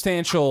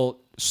substantial,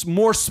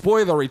 more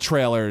spoilery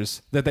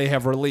trailers that they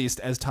have released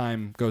as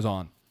time goes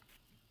on?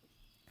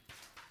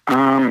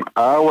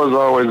 I was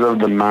always of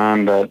the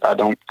mind that I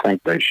don't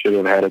think they should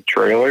have had a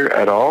trailer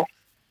at all.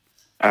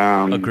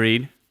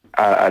 Agreed.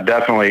 I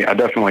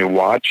definitely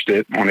watched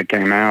it when it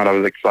came out. I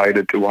was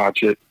excited to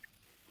watch it,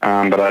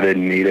 but I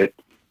didn't need it.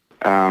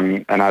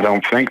 And I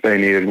don't think they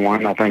needed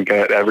one. I think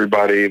that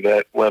everybody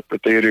that left the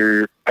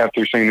theater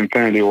after seeing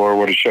Infinity War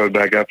would have showed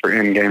back up for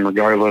Endgame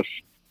regardless.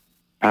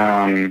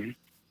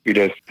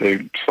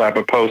 They slap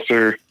a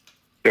poster,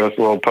 give us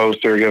a little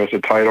poster, give us a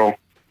title.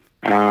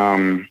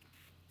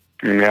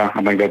 Yeah,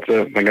 I think that's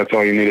it. I think that's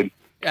all you needed.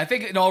 I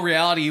think in all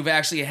reality, you've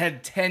actually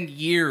had 10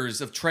 years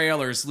of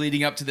trailers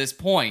leading up to this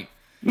point.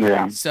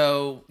 Yeah.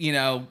 So,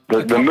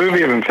 the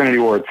movie of Infinity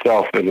War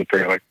itself is a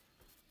trailer.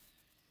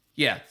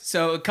 Yeah.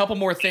 So a couple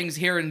more things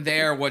here and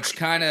there, which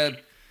kind of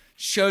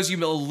shows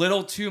you a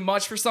little too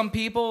much for some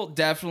people.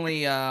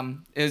 Definitely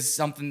is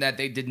something that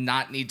they did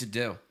not need to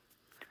do.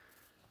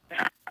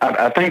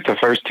 I think the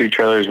first 2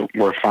 trailers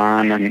were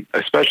fine, and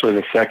especially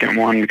the second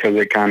one because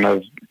it kind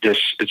of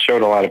it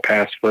showed a lot of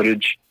past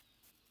footage,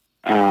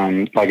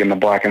 like in the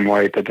black and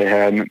white that they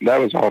had. And that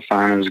was all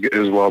fine. It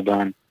was well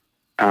done.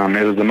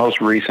 It was the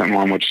most recent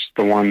one, which is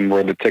the one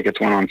where the tickets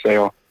went on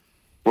sale,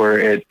 where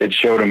it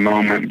showed a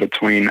moment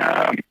between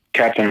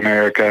Captain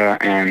America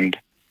and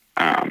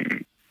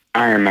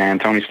Iron Man,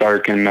 Tony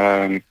Stark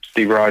and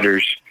Steve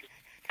Rogers,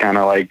 kind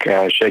of like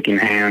shaking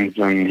hands,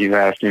 and he's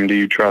asking, "Do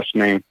you trust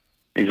me?"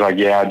 He's like,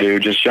 "Yeah, I do."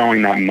 Just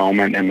showing that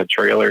moment in the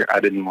trailer, I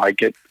didn't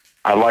like it.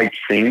 I liked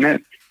seeing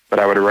it, but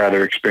I would have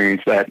rather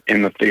experienced that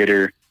in the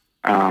theater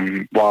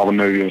while the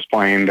movie was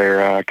playing.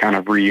 They're kind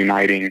of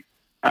reuniting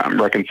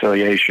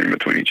reconciliation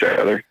between each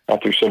other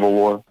after Civil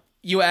War.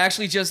 You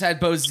actually just had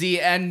both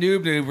Z and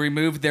Noob Noob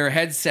remove their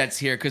headsets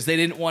here because they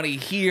didn't want to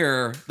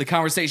hear the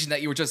conversation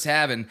that you were just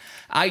having.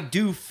 I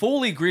do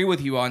fully agree with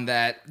you on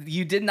that.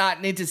 You did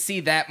not need to see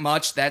that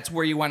much. That's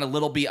where you went a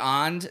little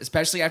beyond,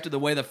 especially after the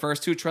way the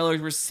first 2 trailers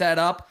were set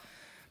up.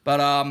 But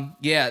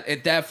yeah,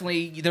 it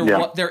definitely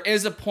there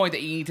is a point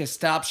that you need to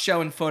stop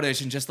showing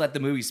footage and just let the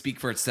movie speak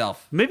for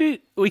itself.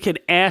 Maybe we could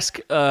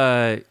ask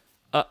Kenny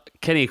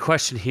a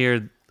question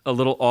here. A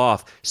little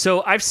off.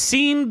 So I've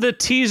seen the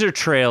teaser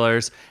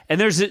trailers, and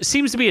it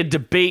seems to be a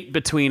debate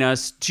between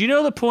us. Do you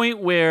know the point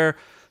where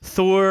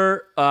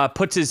Thor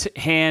puts his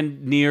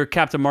hand near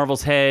Captain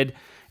Marvel's head,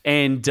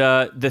 and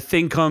the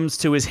thing comes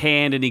to his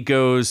hand, and he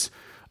goes,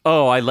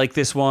 "Oh, I like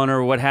this one,"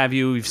 or what have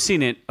you? We've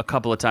seen it a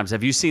couple of times.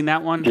 Have you seen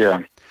that one?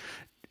 Yeah.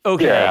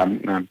 Okay. Yeah,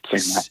 I've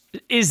seen that.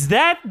 Is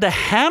that the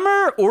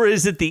hammer or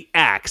is it the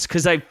axe?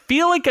 Because I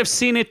feel like I've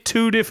seen it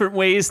 2 different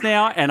ways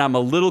now, and I'm a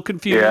little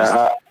confused.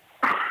 Yeah.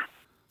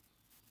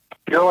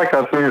 I feel like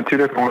I've seen it 2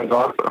 different ones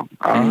also.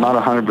 I'm not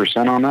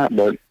 100% on that,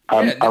 but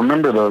I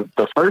remember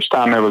the first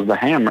time it was the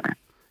hammer.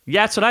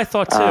 Yeah, that's what I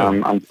thought too.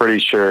 I'm pretty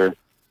sure.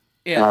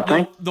 Yeah, I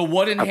think the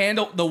wooden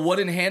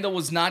handle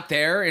was not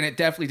there, and it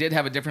definitely did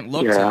have a different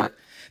look Yeah. to it.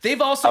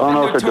 They've also I don't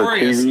know been if it's a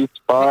notorious. TV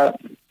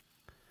spot.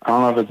 I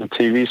don't know if it's a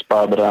TV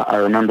spot, but I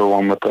remember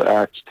one with the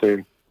axe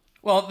too.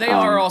 Well, they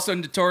are also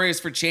notorious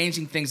for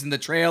changing things in the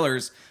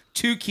trailers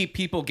to keep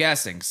people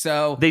guessing.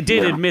 So they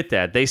did admit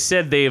that. They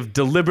said they have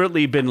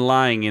deliberately been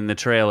lying in the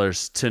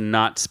trailers to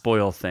not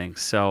spoil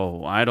things.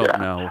 So I don't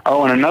know.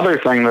 Oh, and another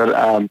thing that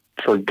I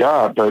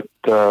forgot, but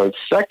the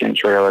second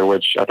trailer,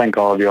 which I think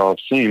all of y'all have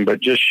seen, but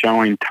just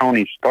showing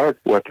Tony Stark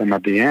with him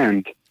at the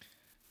end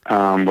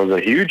was a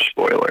huge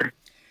spoiler.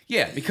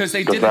 Yeah, because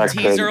they The did the fact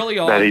tease that- early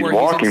on that he's where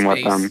walking he's in with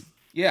space. them.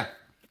 Yeah.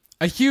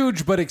 A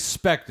huge but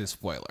expected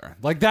spoiler.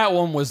 Like that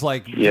one was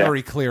like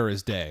very clear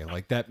as day.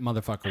 Like that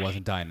motherfucker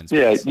wasn't dying in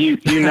space. Yeah,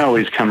 you know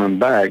he's coming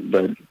back,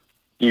 but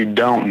you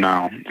don't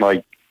know.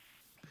 Like,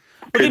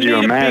 could you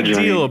imagine a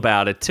big deal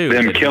about it too?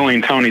 them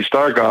killing Tony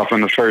Stark off in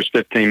the first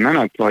 15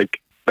 minutes?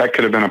 Like, that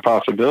could have been a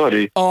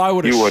possibility. Oh, I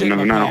would have You wouldn't shit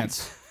have my known.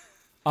 pants.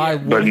 I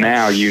But would've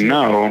now you shit.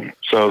 know,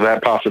 so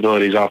that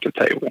possibility is off the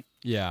table.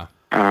 Yeah.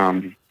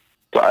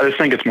 So I just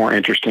think it's more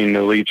interesting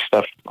to leave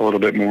stuff a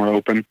little bit more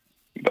open.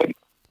 But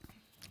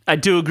I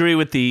do agree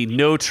with the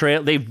no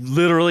trail. They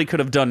literally could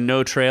have done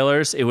no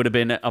trailers. It would have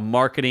been a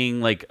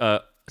marketing, like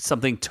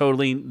something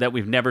totally that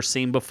we've never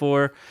seen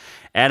before.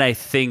 And I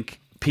think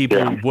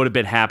people would have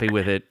been happy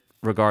with it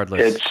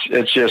regardless.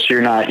 it's just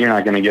you're not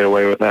going to get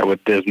away with that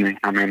with Disney.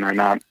 I mean, they're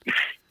not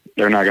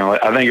they're not gonna.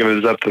 I think if it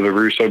was up to the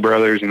Russo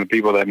brothers and the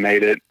people that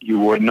made it, you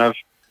wouldn't have.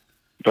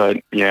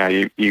 But yeah,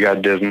 you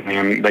got Disney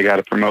and they got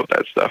to promote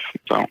that stuff.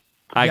 So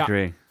I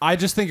agree. I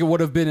just think it would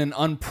have been an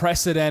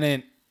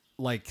unprecedented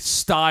like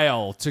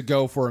style to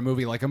go for a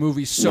movie, like a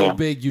movie so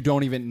big you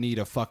don't even need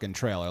a fucking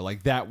trailer.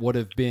 Like that would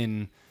have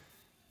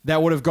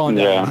gone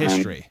down in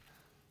history.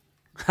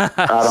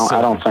 I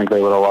don't think they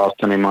would have lost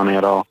any money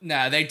at all.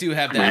 Nah, they do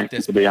have that.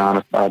 To be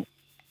honest,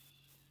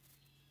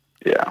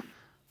 yeah.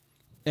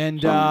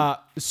 And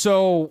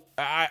so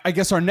I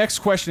guess our next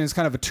question is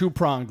kind of a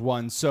two-pronged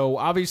one. So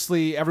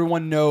obviously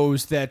everyone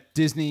knows that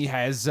Disney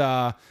has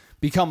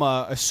become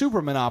a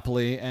super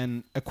monopoly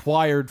and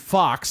acquired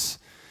Fox,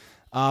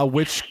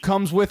 which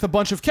comes with a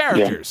bunch of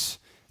characters.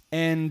 Yeah.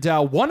 And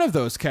one of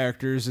those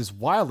characters is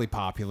wildly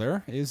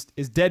popular, is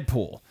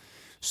Deadpool.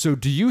 So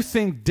do you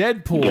think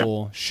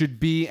Deadpool should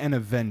be an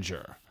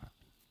Avenger?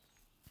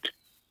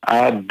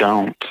 I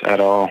don't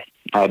at all.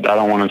 I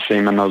don't want to see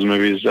him in those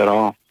movies at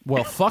all.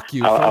 Well, fuck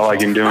you. I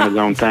like him doing his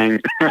own thing.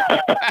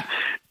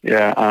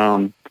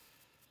 Yeah.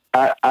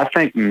 I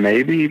think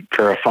maybe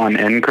for a fun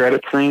end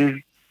credit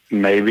scene,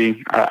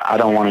 maybe. I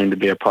don't want him to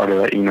be a part of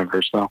that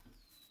universe, though.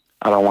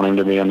 I don't want him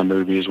to be in the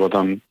movies with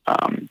them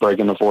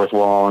breaking the fourth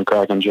wall and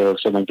cracking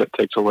jokes. I think that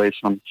takes away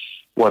from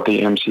what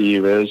the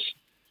MCU is.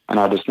 And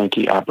I just think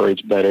he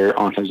operates better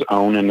on his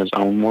own in his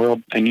own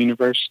world and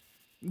universe.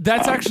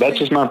 That's that's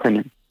just my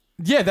opinion.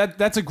 Yeah,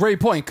 that's a great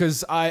point,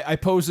 because I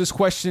posed this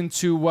question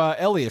to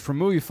Elliot from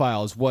Movie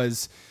Files.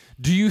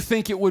 Do you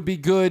think it would be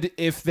good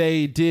if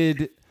they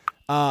did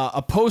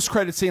a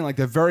post-credit scene, like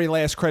the very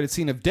last credit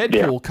scene of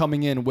Deadpool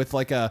coming in with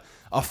like a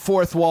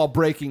fourth wall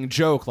breaking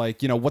joke,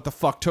 like, what the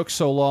fuck took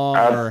so long,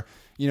 or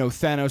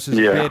Thanos is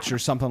a bitch or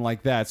something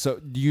like that.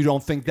 So you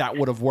don't think that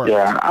would have worked?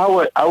 Yeah,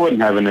 I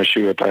wouldn't have an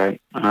issue with that.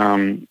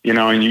 And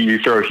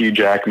you throw Hugh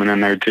Jackman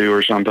in there too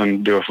or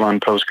something, do a fun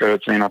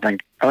post-credit scene. I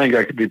think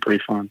that could be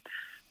pretty fun.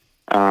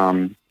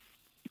 The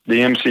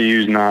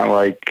MCU's not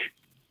like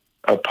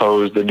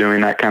opposed to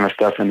doing that kind of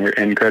stuff in their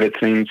end credit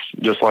scenes,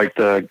 just like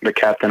the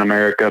Captain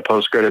America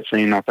post credit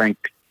scene. I think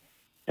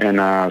in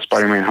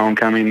Spider-Man: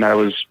 Homecoming, that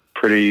was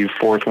pretty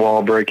fourth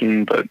wall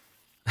breaking, but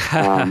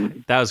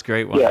that was a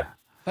great one. Yeah,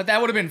 but that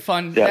would have been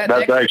fun. Yeah,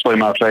 that's actually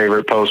my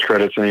favorite post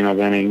credit scene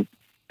of any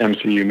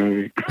MCU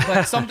movie.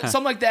 But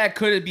something like that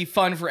could be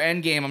fun for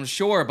Endgame, I'm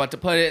sure. But to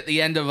put it at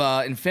the end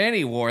of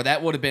Infinity War,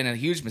 that would have been a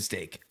huge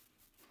mistake.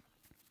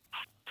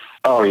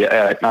 Oh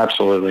yeah,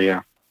 absolutely,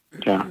 yeah.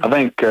 I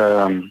think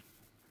I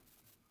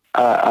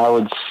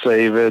would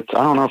save it.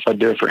 I don't know if I'd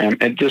do it for him.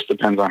 It just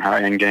depends on how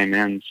Endgame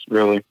ends,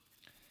 really.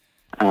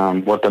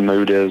 What the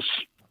mood is,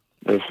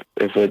 if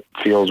it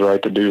feels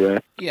right to do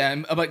that.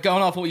 Yeah, but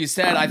going off what you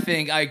said, I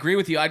think I agree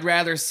with you. I'd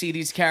rather see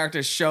these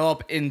characters show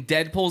up in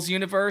Deadpool's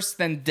universe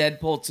than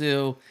Deadpool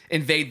to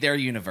invade their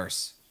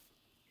universe.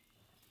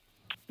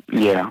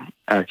 Yeah,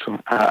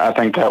 excellent. I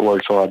think that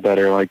works a lot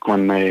better. Like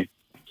when they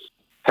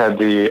had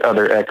the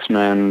other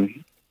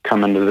X-Men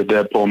come into the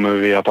Deadpool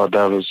movie, I thought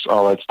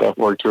all that stuff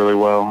worked really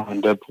well in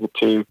Deadpool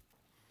 2.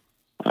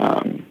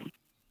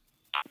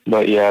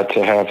 But yeah,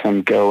 to have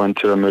him go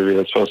into a movie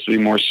that's supposed to be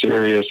more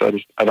serious,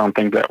 I don't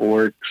think that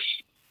works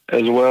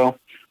as well.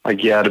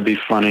 Like, yeah, to be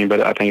funny,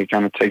 but I think it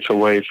kind of takes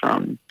away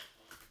from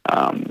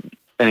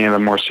any of the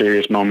more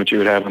serious moments you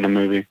would have in the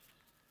movie.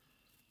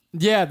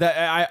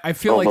 Yeah, I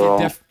feel overall,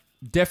 like it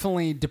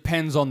definitely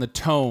depends on the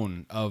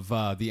tone of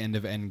the end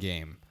of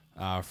Endgame,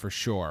 for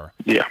sure.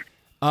 Yeah.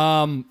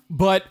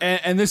 But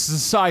this is a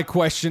side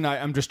question.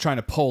 I'm just trying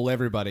to poll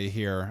everybody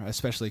here,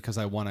 especially because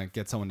I want to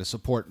get someone to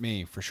support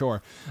me for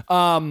sure.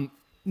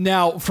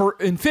 Now, for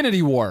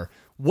Infinity War,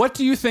 what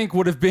do you think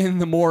would have been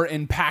the more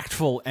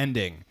impactful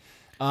ending?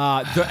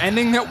 The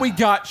ending that we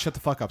got. Shut the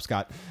fuck up,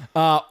 Scott.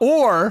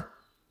 Or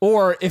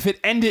if it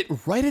ended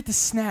right at the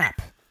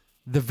snap,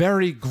 the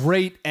very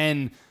great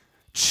and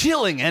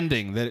chilling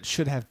ending that it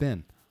should have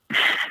been.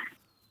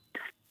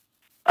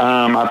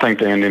 I think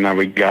the ending that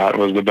we got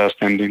was the best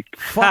ending.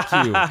 Fuck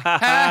you.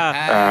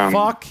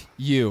 Fuck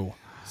you.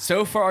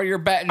 So far, you're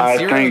batting I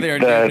zero think there,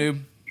 that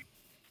noob.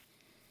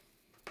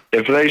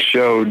 If they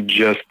showed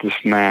just the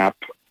snap,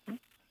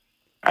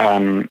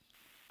 I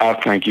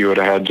think you would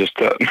have had just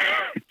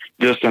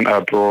an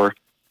uproar.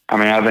 I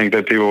mean, I think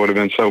that people would have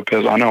been so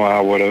pissed. I know I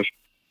would have.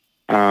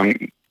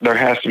 There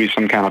has to be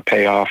some kind of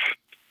payoff.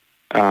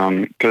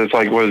 Because it's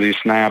like, what does he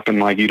snap? And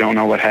like, you don't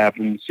know what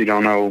happens. You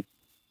don't know.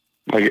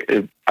 Like,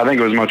 I think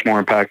it was much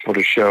more impactful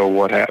to show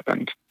what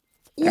happened,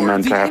 and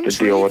then to have to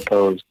deal with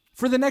those.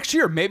 For the next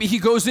year, maybe he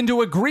goes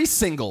into a Grease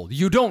single.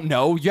 You don't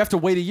know. You have to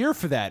wait a year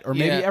for that, or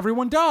maybe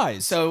everyone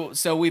dies. So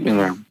we've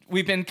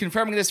been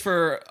confirming this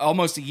for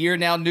almost a year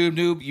now.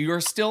 Noob,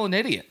 you're still an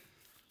idiot.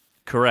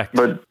 Correct.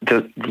 But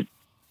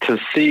to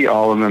see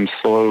all of them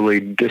slowly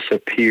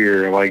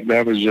disappear, like,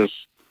 that was just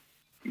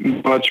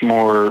much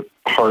more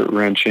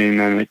heart-wrenching,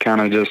 and it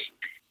kind of just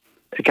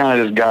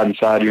got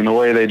inside you. And the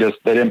way they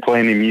didn't play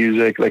any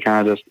music,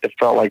 it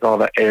felt like all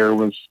the air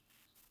was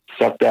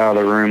sucked out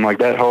of the room. Like,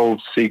 that whole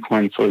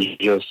sequence was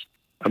just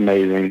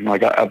amazing.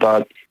 Like, I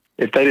thought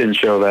if they didn't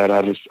show that,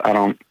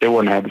 it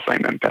wouldn't have the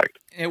same impact.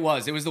 It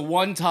was the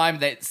one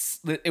time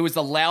it was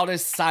the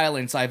loudest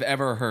silence I've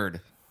ever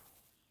heard.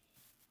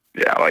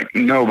 Yeah, like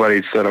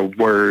nobody said a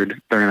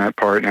word during that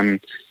part,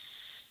 and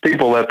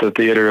people left the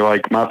theater.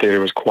 Like my theater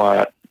was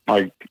quiet.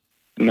 Like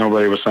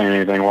nobody was saying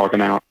anything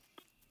walking out.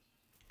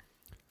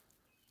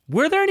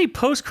 Were there any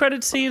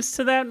post-credit scenes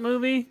to that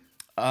movie?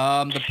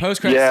 The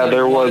post-credit Yeah,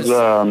 there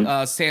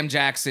was Sam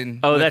Jackson.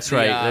 Oh, with that's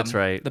right. That's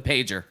right. The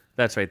pager.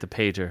 That's right. The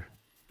pager.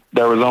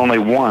 There was only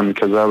one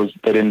because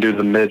they didn't do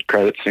the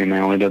mid-credit scene. They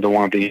only did the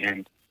one at the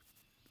end.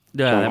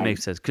 Yeah, that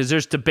makes sense. Because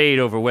there's debate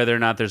over whether or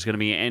not there's going to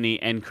be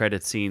any end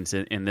credit scenes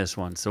in this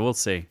one. So we'll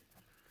see.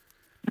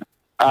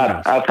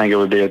 I think it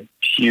would be a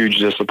huge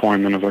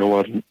disappointment if there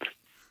wasn't.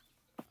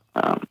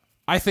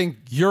 I think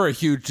you're a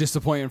huge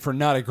disappointment for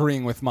not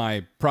agreeing with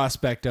my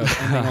prospect of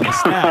ending on the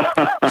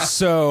snap.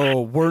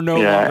 So we're no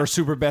longer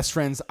super best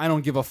friends. I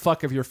don't give a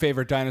fuck if your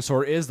favorite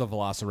dinosaur is the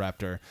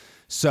Velociraptor.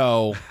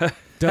 So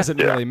doesn't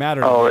really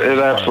matter. Oh, it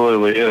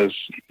absolutely is.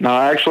 No,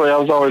 actually, I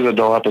was always a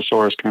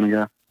Dilophosaurus kind of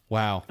guy.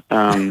 Wow.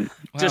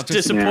 Just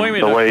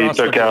disappointment. The way he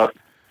took out.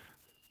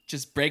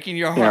 Just breaking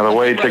your heart. Yeah, the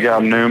way he took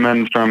out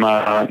Newman from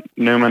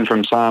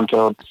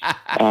Seinfeld.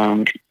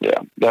 Yeah,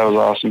 that was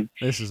awesome.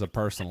 This is a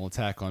personal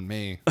attack on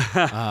me.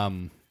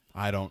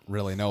 I don't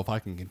really know if I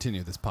can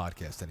continue this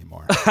podcast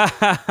anymore.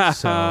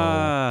 So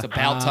it's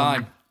about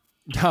time.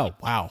 Oh,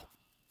 wow.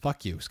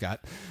 Fuck you,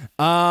 Scott.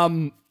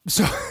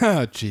 So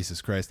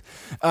Jesus Christ.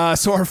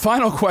 So our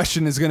final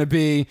question is going to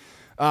be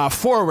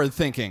forward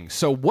thinking.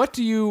 So what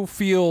do you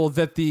feel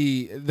that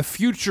the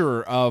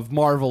future of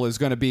Marvel is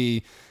going to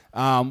be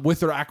with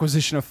their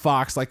acquisition of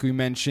Fox, like we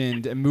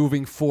mentioned, and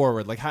moving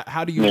forward? Like,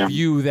 how do you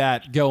view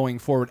that going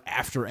forward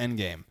after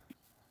Endgame?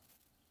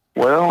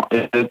 Well,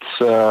 it's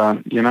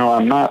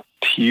I'm not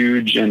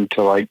huge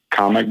into like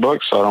comic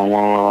books, so I don't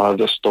know a lot of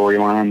the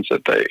storylines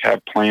that they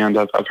have planned.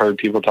 I've heard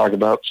people talk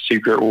about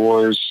Secret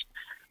Wars,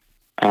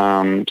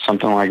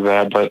 something like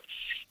that. But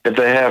if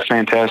they have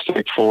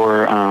Fantastic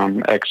Four,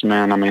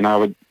 X-Men, I mean,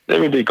 it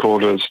would be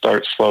cool to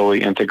start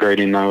slowly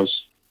integrating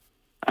those.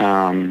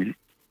 I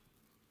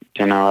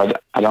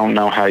don't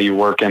know how you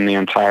work in the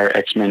entire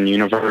X-Men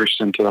universe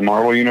into the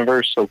Marvel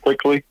universe so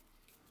quickly,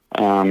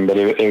 but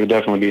it would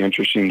definitely be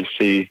interesting to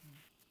see.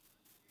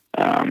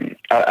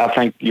 I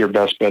think your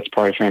best bet's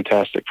probably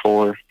Fantastic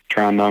Four,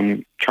 trying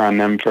them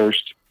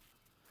first.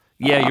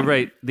 Yeah, you're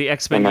right. The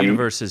X-Men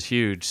universe is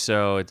huge,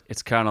 so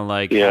it's kind of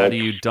like, how do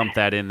you dump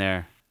that in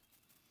there?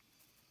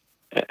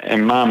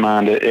 In my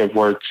mind, it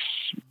works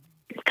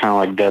kind of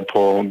like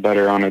Deadpool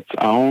better on its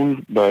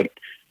own, but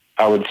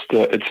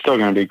it's still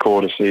going to be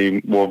cool to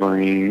see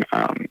Wolverine,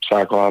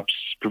 Cyclops,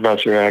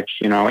 Professor X,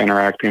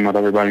 interacting with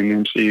everybody in the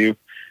MCU.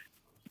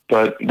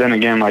 But then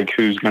again, like,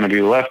 who's going to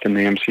be left in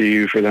the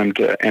MCU for them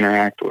to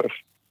interact with?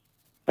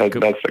 That's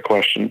the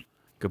question.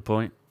 Good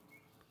point.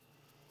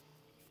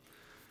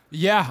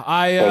 Yeah,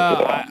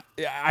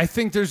 I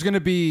think there's going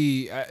to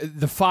be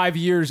the 5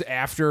 years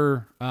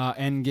after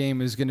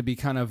Endgame is going to be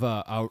kind of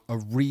a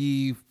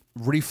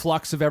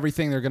reflux of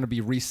everything. They're going to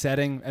be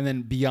resetting, and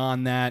then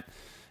beyond that,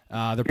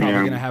 they're probably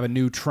going to have a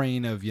new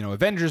train of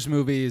Avengers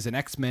movies and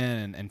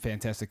X-Men and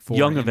Fantastic Four,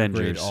 Young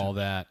Avengers, all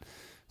that.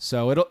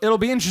 So it'll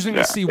be interesting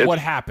to see what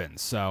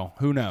happens. So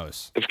who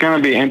knows? It's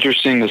going to be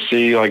interesting to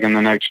see, like, in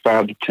the next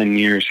 5 to 10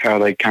 years, how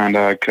they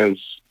because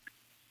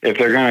if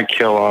they're going to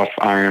kill off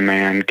Iron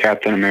Man,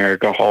 Captain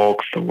America,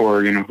 Hulk,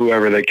 Thor,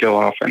 whoever they kill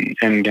off in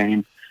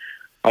Endgame,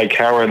 like,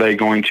 how are they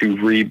going to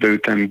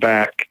reboot them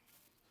back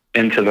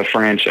into the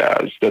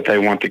franchise that they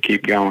want to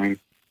keep going?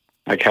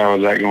 Like, how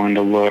is that going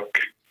to look?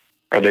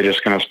 Are they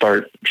just going to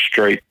start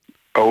straight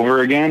over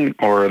again,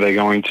 or are they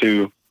going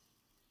to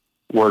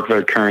work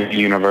their current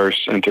universe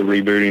into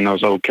rebooting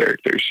those old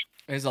characters?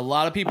 There's a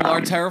lot of people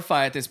are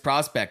terrified at this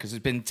prospect because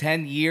it's been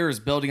 10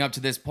 years building up to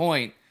this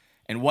point,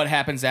 and what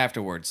happens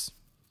afterwards?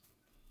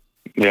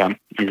 Yeah,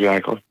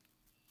 exactly.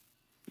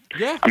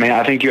 Yeah. I mean,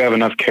 I think you have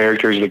enough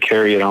characters to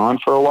carry it on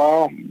for a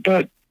while,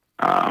 but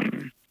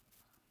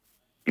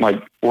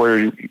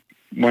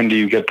when do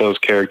you get those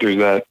characters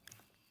that?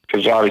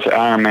 Because obviously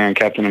Iron Man,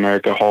 Captain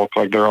America, Hulk,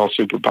 like, they're all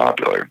super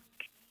popular.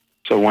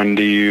 So when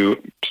do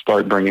you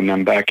start bringing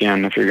them back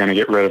in if you're going to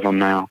get rid of them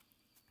now?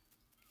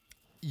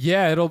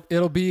 Yeah,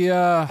 it'll be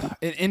an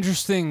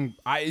interesting.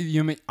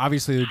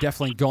 Obviously they're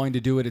definitely going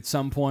to do it at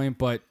some point,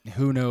 but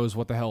who knows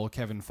what the hell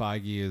Kevin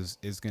Feige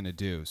is going to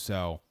do.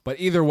 So, but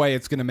either way,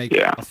 it's going to make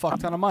a fuck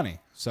ton of money.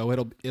 So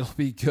it'll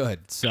be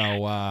good.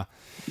 So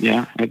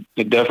yeah,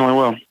 it definitely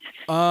will.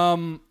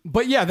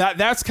 But yeah,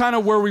 that's kind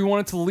of where we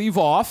wanted to leave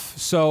off.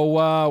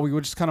 So we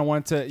just kind of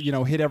wanted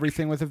to hit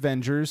everything with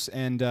Avengers,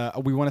 and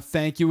we want to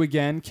thank you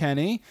again,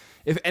 Kenny.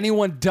 If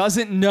anyone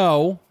doesn't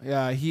know,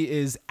 he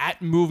is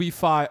at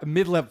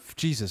mid-level.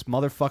 Jesus,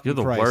 motherfucking You're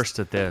the Christ. worst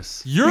at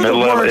this. You're the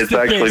worst It's at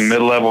actually this.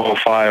 mid-level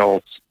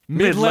files.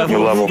 Mid-level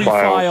Mid-level movie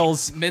files.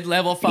 files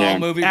Mid-level file Yeah.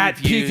 movie at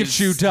reviews.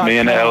 Pikachu.com. Me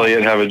and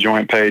Elliot have a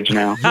joint page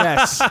now.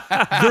 Yes.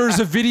 There's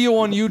a video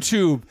on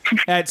YouTube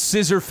at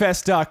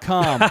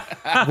scissorfest.com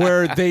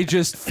where they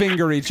just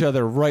finger each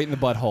other right in the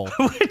butthole.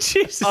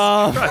 Jesus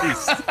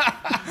Christ.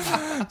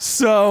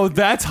 So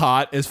that's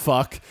hot as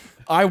fuck.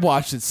 I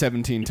watched it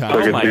 17 Took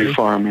times. it my too God.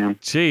 far, man.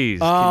 Jeez.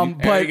 There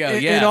But you go.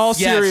 in Yes. all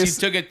Yes, serious,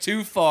 you took it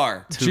too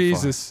far.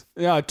 Jesus.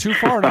 Yeah, too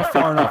far, not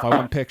far enough. I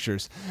want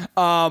pictures.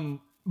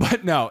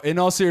 But no, in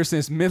all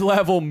seriousness,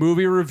 Mid-Level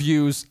Movie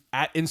Reviews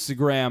at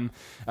Instagram.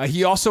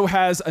 He also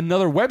has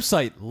another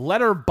website,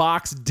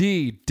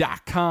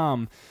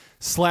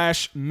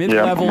 letterboxd.com/midlevel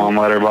Yep, I'm on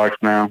Letterboxd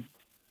now.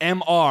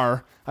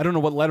 MR. I don't know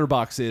what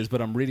Letterbox is,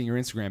 but I'm reading your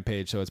Instagram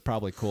page, so it's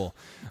probably cool.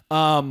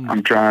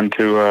 I'm trying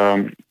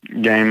to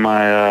gain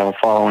my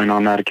following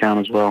on that account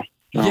as well.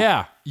 So,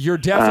 Yeah, you're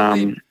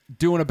definitely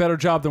doing a better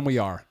job than we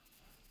are.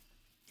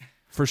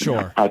 For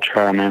sure. I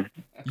try, man.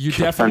 You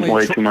Spend definitely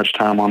way too much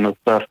time on this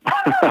stuff.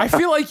 I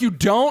feel like you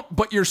don't,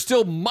 but you're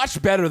still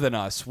much better than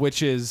us,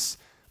 which is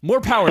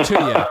more power to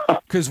you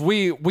because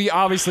we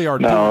obviously are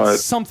doing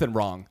something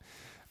wrong.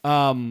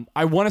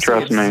 I want to say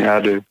Trust me,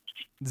 I do.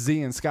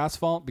 Z and Scott's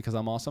fault because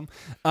I'm awesome.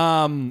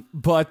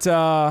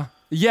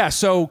 Yeah,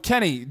 so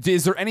Kenny,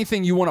 is there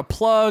anything you want to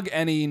plug?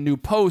 Any new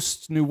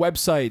posts, new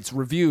websites,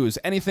 reviews,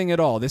 anything at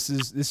all? This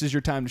is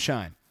your time to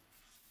shine.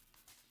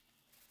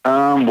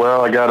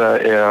 Well, I got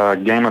a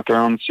Game of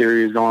Thrones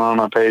series going on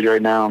my page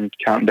right now. I'm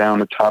counting down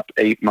the top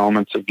 8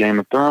 moments of Game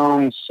of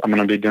Thrones. I'm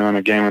going to be doing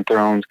a Game of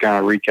Thrones kind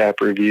of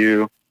recap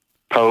review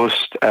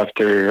post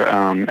after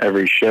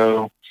every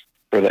show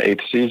for the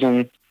 8th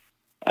season.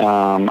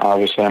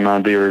 Obviously, I'm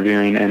going to be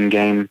reviewing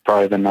Endgame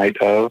probably the night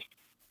of.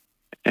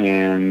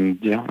 And,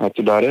 yeah, that's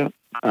about it.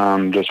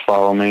 Just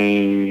follow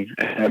me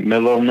at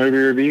Mid-Level Movie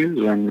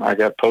Reviews, and I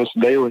got posts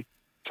daily.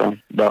 So,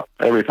 about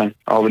everything.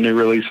 All the new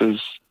releases,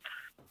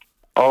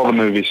 all the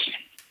movies.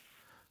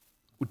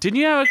 Didn't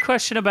you have a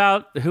question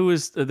about who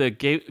was the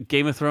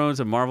Game of Thrones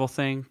and Marvel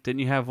thing? Didn't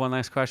you have one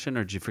last question,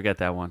 or did you forget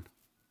that one?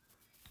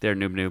 There,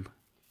 noob.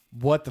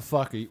 What the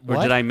fuck? Or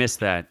did I miss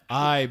that?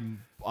 I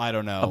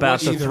don't know.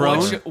 About the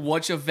throne?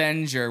 Which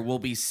Avenger will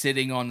be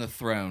sitting on the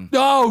throne?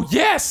 Oh,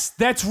 yes,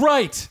 that's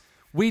right.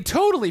 We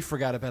totally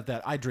forgot about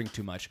that. I drink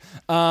too much.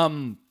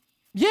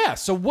 Yeah,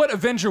 so what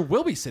Avenger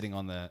will be sitting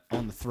on the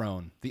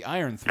throne? The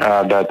Iron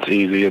Throne. That's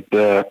easy. It's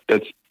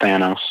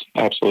Thanos.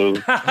 Absolutely.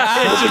 With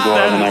the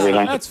glove and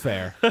everything. That's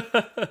fair.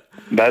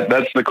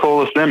 That's the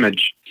coolest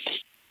image.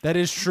 That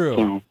is true.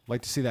 So,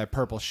 Like to see that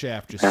purple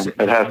shaft just yeah,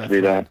 sitting it has on to be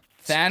throne. that.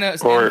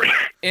 Thanos. Or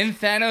in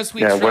Thanos,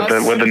 we yeah,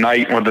 trust. with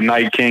the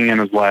Night King in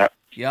his lap.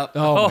 Yep.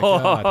 Oh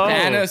my god.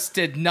 Thanos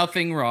did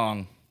nothing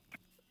wrong.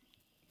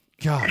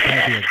 God,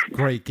 that'd be a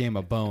great Game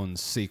of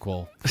Bones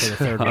sequel for the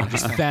third one.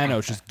 Just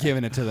Thanos just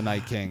giving it to the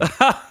Night King.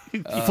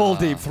 Full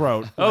deep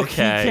throat. Like, he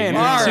Okay. can't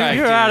All answer. right,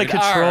 You're out of dude.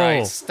 All control.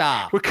 right,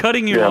 stop. We're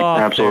cutting you Yeah,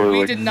 off. absolutely.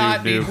 We did not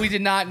Noob. need. We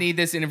did not need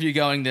this interview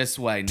going this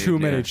way. Too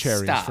Noob many Noob.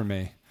 cherries Stop. for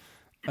me.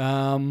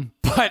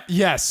 But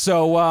yes,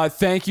 so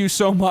thank you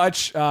so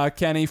much,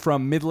 Kenny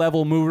from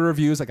Mid-Level Movie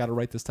Reviews. I got it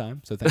right this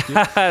time, so thank you.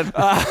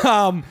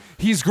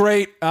 He's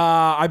great.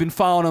 I've been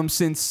following him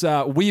since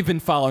we've been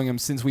following him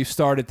since we've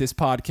started this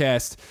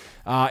podcast.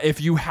 If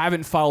you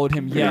haven't followed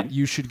him yet,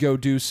 you should go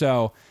do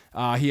so.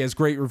 He has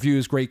great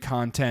reviews, great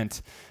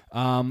content.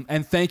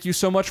 And thank you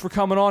so much for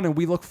coming on, and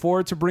we look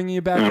forward to bringing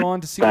you back on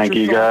to see Thank what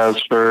your you thoughts.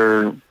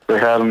 guys for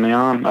having me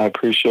on. I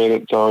appreciate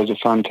it. It's always a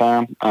fun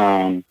time.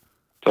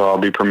 So I'll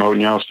be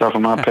promoting y'all stuff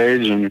on my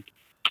page and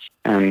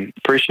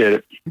appreciate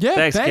it. Yeah,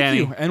 Thanks, thank Kenny.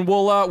 you. And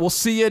we'll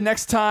see you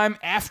next time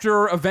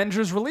after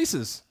Avengers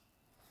releases.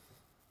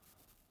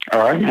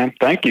 All right, man.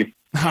 Thank you.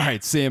 All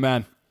right, see you,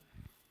 man.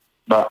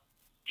 Bye.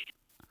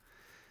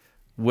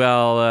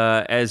 Well,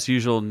 as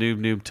usual,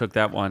 Noob took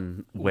that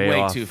one way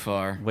off. too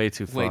far. Way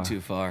too far. Way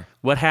too far.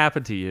 What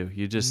happened to you?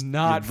 You just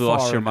Not you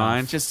lost far your enough.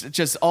 mind?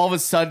 Just all of a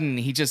sudden,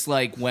 he just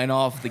like went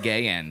off the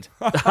gay end.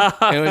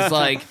 It was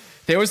like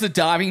there was a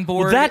diving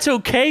board. Well, that's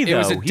okay, It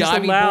was though. a He's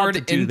diving allowed board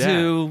to do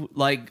into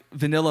like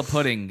vanilla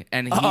pudding,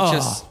 and he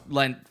just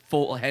went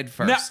full head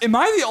first. Now, am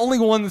I the only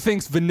one that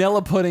thinks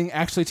vanilla pudding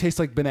actually tastes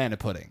like banana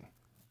pudding?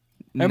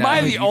 Am No,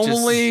 I the you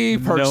only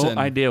person?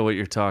 No idea what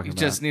you're talking You about.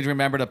 just need to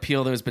remember to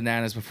peel those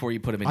bananas before you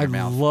put them in I your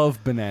mouth.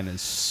 love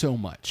bananas so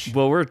much.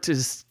 Well, we're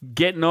just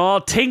getting all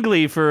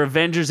tingly for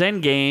Avengers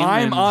Endgame.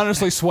 I'm and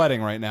honestly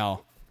sweating right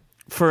now.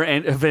 for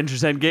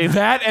Avengers Endgame.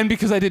 That and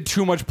because I did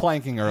too much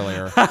planking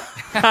earlier.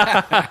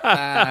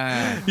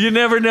 You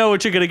never know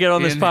what you're going to get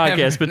on this You never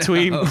podcast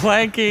between know.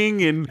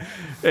 planking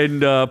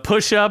and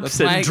push-ups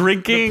and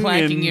drinking the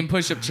planking and and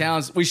push-up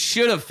challenge. We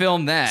should have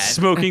filmed that.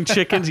 smoking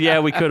chickens. Yeah,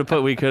 we could have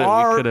put. We could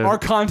our have.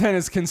 content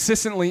is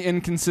consistently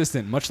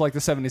inconsistent, much like the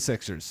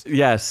 76ers.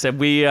 Yes, and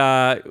we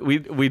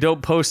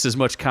don't post as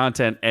much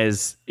content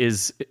as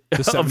is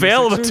 76ers?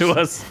 available to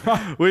us.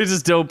 We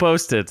just don't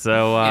post it.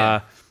 So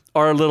Yeah.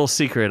 our little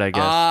secret, I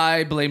guess.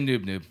 I blame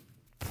Noob.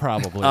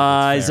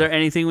 Probably. Is there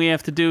anything we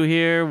have to do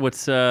here?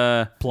 What's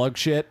plug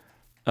shit?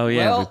 Oh,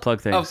 yeah, Well, we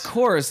plug things. of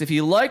course, if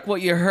you like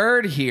what you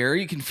heard here,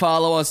 you can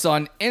follow us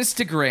on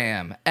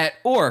Instagram at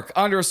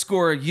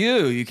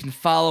 @orc_you. You can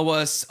follow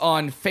us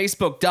on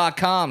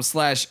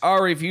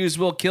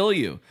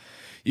Facebook.com/OurReviewsWillKillYou.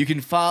 You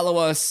can follow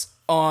us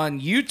on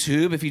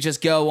YouTube if you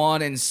just go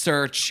on and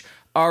search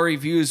Our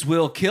Reviews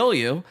Will Kill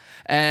You.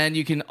 And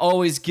you can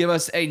always give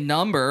us a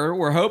number.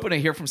 We're hoping to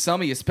hear from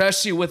some of you,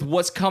 especially with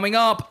what's coming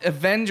up.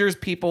 Avengers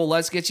people,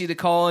 let's get you to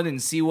call in and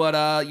see what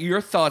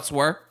your thoughts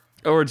were.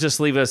 Or just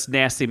leave us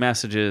nasty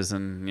messages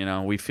and,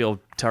 we feel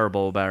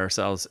terrible about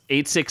ourselves.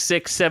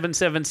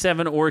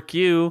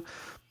 866-777-ORC-U.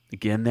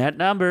 Again, that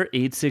number,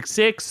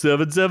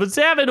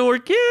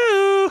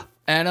 866-777-ORC-U.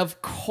 And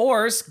of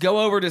course,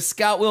 go over to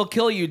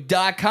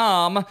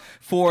ScottWillKillYou.com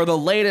for the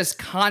latest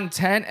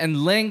content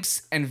and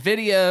links and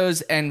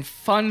videos and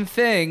fun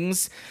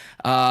things.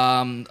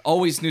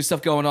 Always new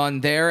stuff going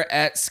on there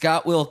at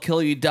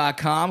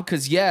ScottWillKillYou.com.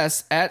 Because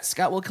yes, at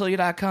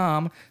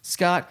ScottWillKillYou.com,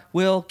 Scott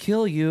will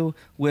kill you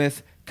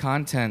with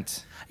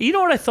content. You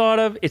know what I thought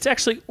of? It's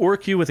actually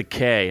ORC-U with a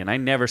K, and I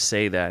never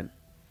say that.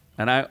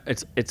 And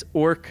it's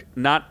orc,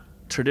 not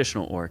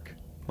traditional orc.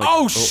 Like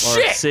Oh, ORC.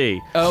 shit! So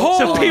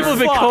people have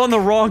been calling the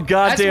wrong That's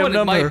goddamn what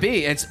number. it might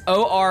be. It's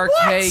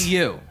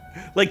ORKU.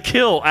 Like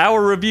kill.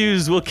 Our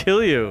reviews will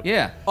kill you.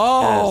 Yeah.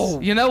 Oh,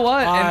 You know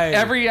what? I- In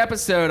every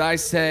episode, I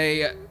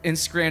say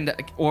Instagram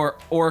or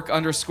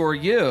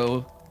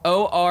orc_you,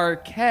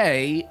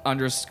 ORK_you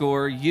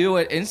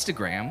at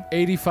Instagram.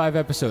 85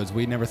 episodes.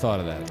 We never thought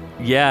of that.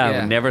 Yeah,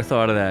 Yeah. we never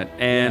thought of that.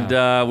 And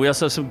we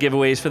also have some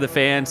giveaways for the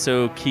fans,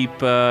 so keep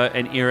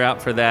an ear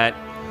out for that.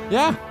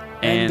 Yeah.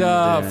 And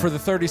And, for the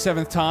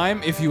 37th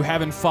time, if you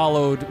haven't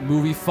followed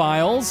Movie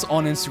Files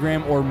on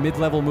Instagram or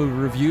Mid-Level Movie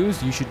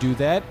Reviews, you should do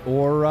that,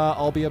 or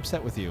I'll be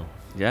upset with you.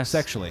 Yes.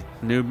 Sexually.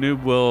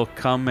 Noob will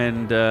come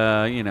and,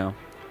 I don't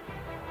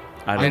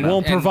And know.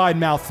 won't provide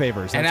mouth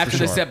favors. And that's after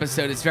for this sure.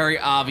 episode, it's very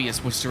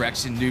obvious which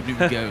direction Noob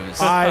goes.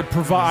 I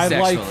provide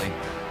like. Sexually.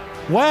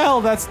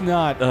 Well, that's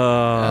not.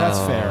 That's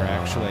fair,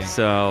 actually.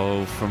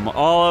 So, from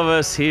all of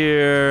us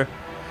here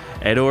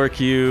at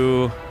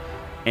ORC-U,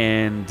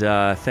 and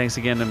thanks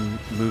again to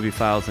Movie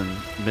Files and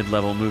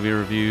Mid-Level Movie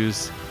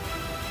Reviews,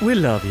 we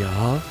love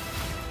y'all.